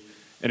authority.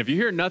 And if you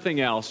hear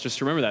nothing else,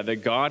 just remember that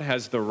God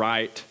has the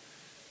right,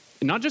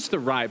 not just the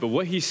right, but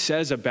what he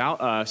says about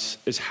us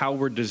is how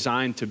we're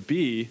designed to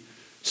be.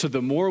 So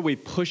the more we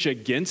push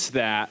against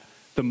that,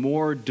 the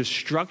more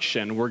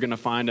destruction we're going to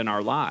find in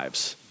our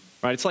lives,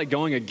 right? It's like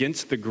going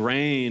against the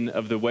grain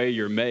of the way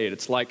you're made.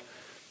 It's like,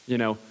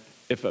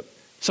 if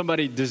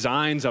somebody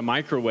designs a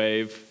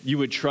microwave, you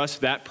would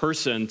trust that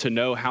person to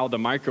know how the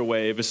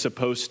microwave is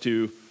supposed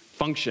to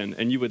function,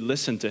 and you would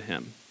listen to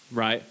him,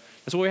 right?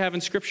 That's what we have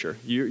in Scripture.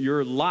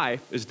 Your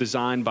life is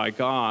designed by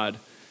God,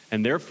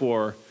 and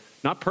therefore,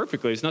 not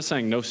perfectly. It's not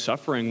saying no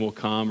suffering will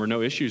come or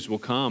no issues will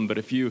come, but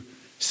if you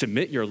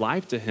submit your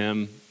life to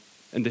him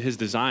and to his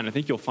design, I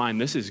think you'll find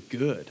this is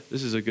good.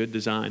 This is a good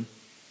design.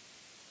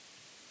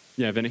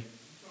 Yeah, Vinny? can you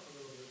talk a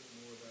little bit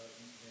more about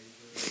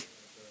euthanasia, the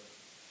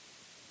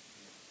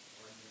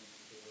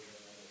arguments for that,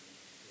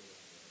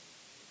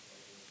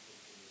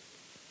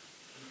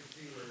 and you can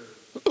see where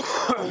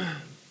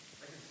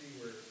I can see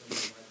where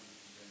someone might be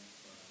convinced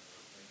by,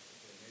 like, okay,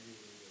 maybe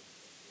it was a good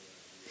idea.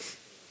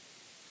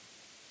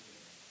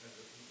 That's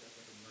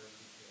like a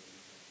mercy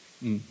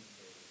kill. Mm.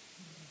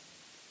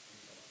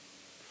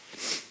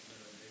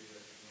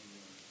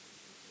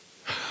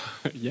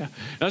 Yeah,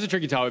 that's a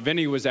tricky topic.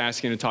 Vinny was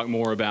asking to talk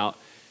more about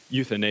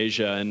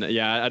euthanasia, and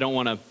I don't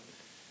want to.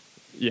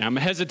 Yeah, I'm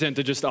hesitant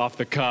to just off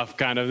the cuff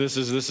kind of. This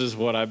is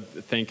what I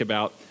think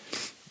about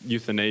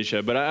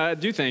euthanasia, but I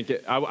do think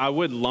I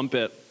would lump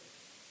it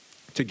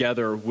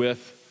together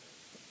with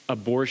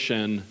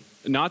abortion.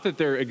 Not that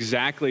they're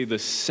exactly the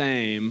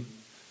same;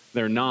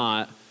 they're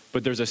not.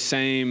 But there's a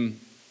same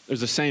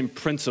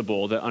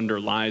principle that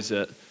underlies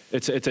it.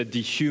 It's a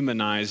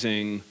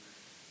dehumanizing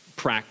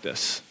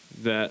practice.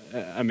 That,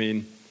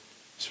 I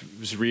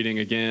was reading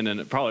again,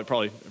 and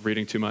probably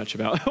reading too much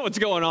about what's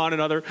going on in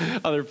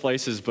other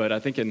places, but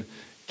I think in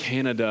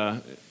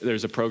Canada,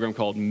 there's a program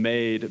called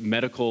MAID,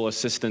 Medical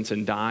Assistance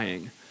in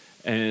Dying,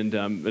 and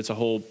it's a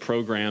whole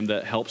program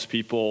that helps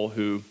people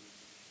who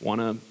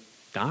want to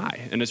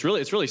die, and it's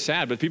really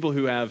sad, but people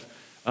who have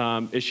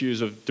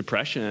issues of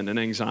depression and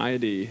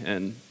anxiety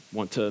and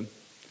want to,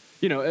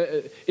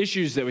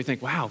 issues that we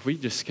think, wow, if we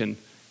just can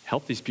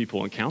help these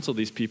people and counsel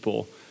these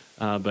people.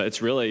 But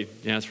it's really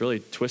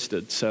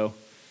twisted. So,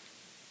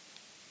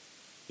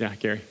 yeah,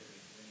 Gary.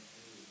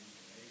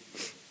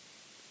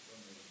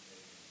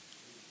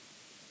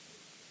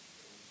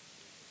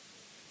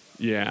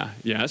 Yeah,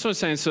 that's what I'm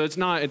saying. So it's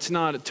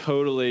not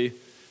totally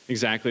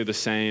exactly the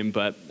same,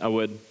 but I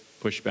would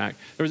push back.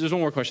 There's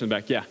one more question in the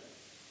back. Yeah.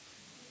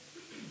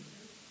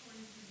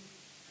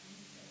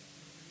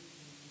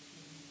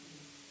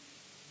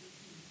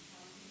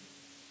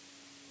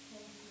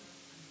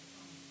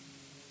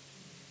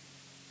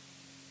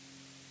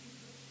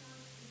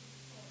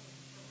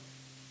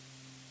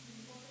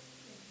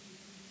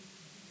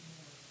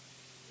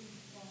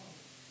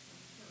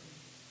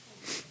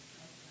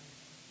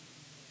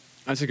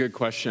 That's a good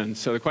question.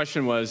 So the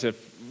question was,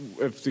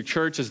 if the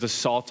church is the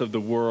salt of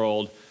the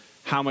world,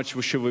 how much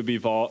should we be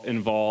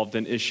involved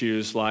in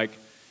issues like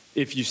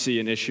if you see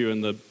an issue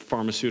in the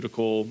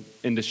pharmaceutical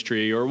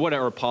industry or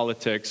whatever,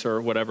 politics or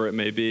whatever it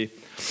may be?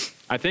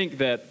 I think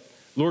that,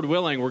 Lord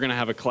willing, we're going to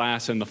have a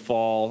class in the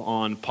fall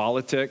on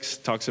politics.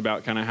 Talks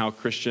about kind of how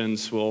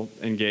Christians will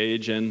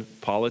engage in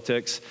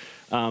politics.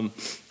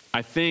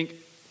 I think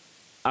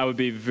I would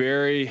be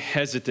very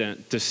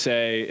hesitant to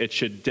say it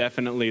should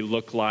definitely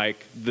look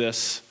like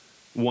this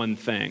one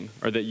thing,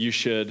 or that you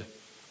should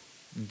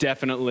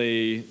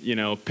definitely,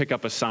 pick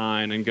up a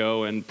sign and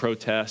go and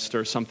protest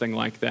or something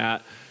like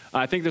that.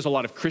 I think there's a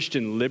lot of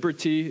Christian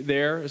liberty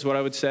there, is what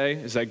I would say,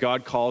 is that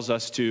God calls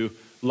us to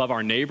love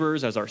our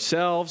neighbors as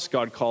ourselves.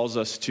 God calls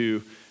us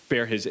to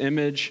bear his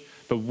image.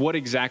 But what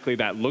exactly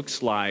that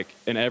looks like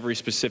in every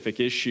specific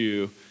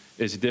issue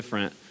is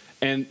different.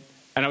 And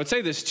I would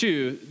say this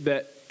too,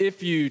 that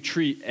if you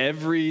treat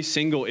every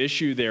single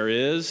issue there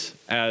is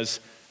as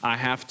I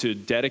have to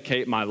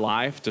dedicate my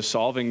life to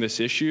solving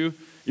this issue,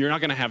 you're not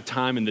going to have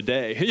time in the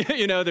day.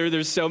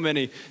 There's so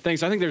many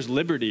things. I think there's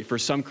liberty for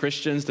some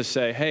Christians to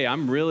say, hey,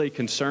 I'm really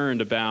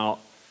concerned about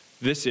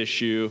this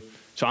issue,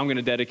 so I'm going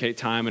to dedicate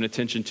time and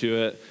attention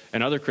to it.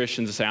 And other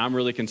Christians to say, I'm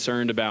really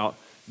concerned about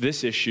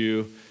this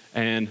issue.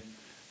 And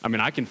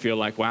I can feel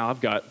like, wow, I've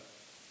got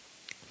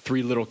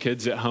 3 little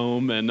kids at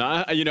home, and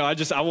I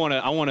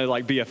want to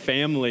like be a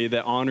family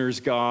that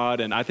honors God,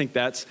 and I think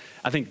that's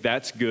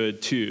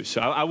good too. So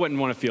I wouldn't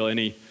want to feel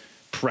any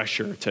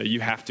pressure to you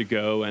have to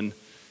go and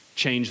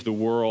change the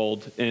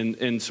world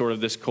in sort of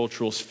this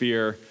cultural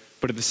sphere,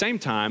 but at the same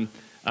time,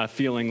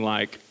 feeling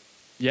like,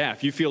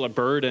 if you feel a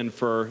burden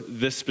for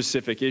this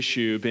specific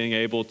issue, being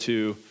able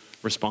to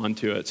respond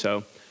to it.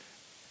 So,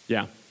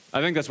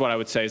 I think that's what I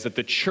would say, is that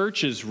the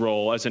church's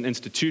role as an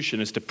institution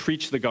is to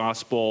preach the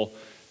gospel,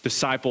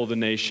 disciple the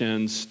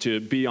nations, to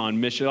be on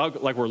mission,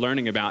 like we're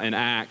learning about in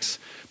Acts.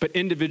 But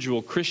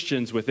individual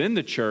Christians within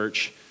the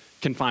church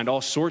can find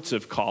all sorts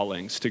of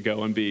callings to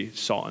go and be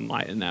salt and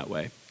light in that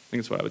way. I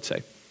think that's what I would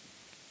say.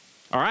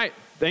 All right.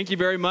 Thank you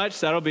very much.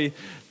 That'll be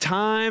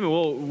time.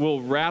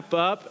 We'll wrap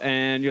up,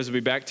 and you guys will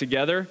be back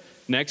together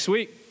next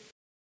week.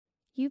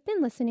 You've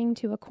been listening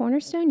to a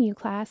Cornerstone U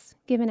class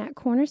given at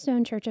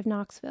Cornerstone Church of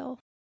Knoxville.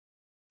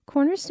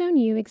 Cornerstone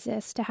U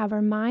exists to have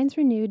our minds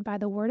renewed by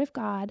the Word of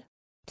God,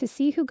 to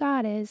see who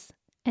God is,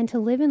 and to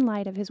live in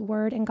light of His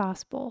Word and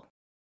Gospel.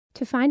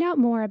 To find out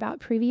more about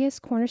previous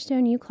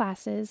Cornerstone U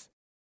classes,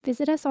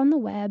 visit us on the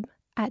web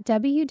at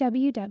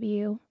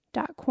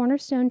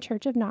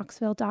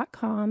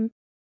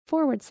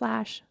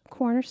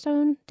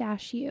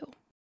www.cornerstonechurchofknoxville.com/cornerstone-u.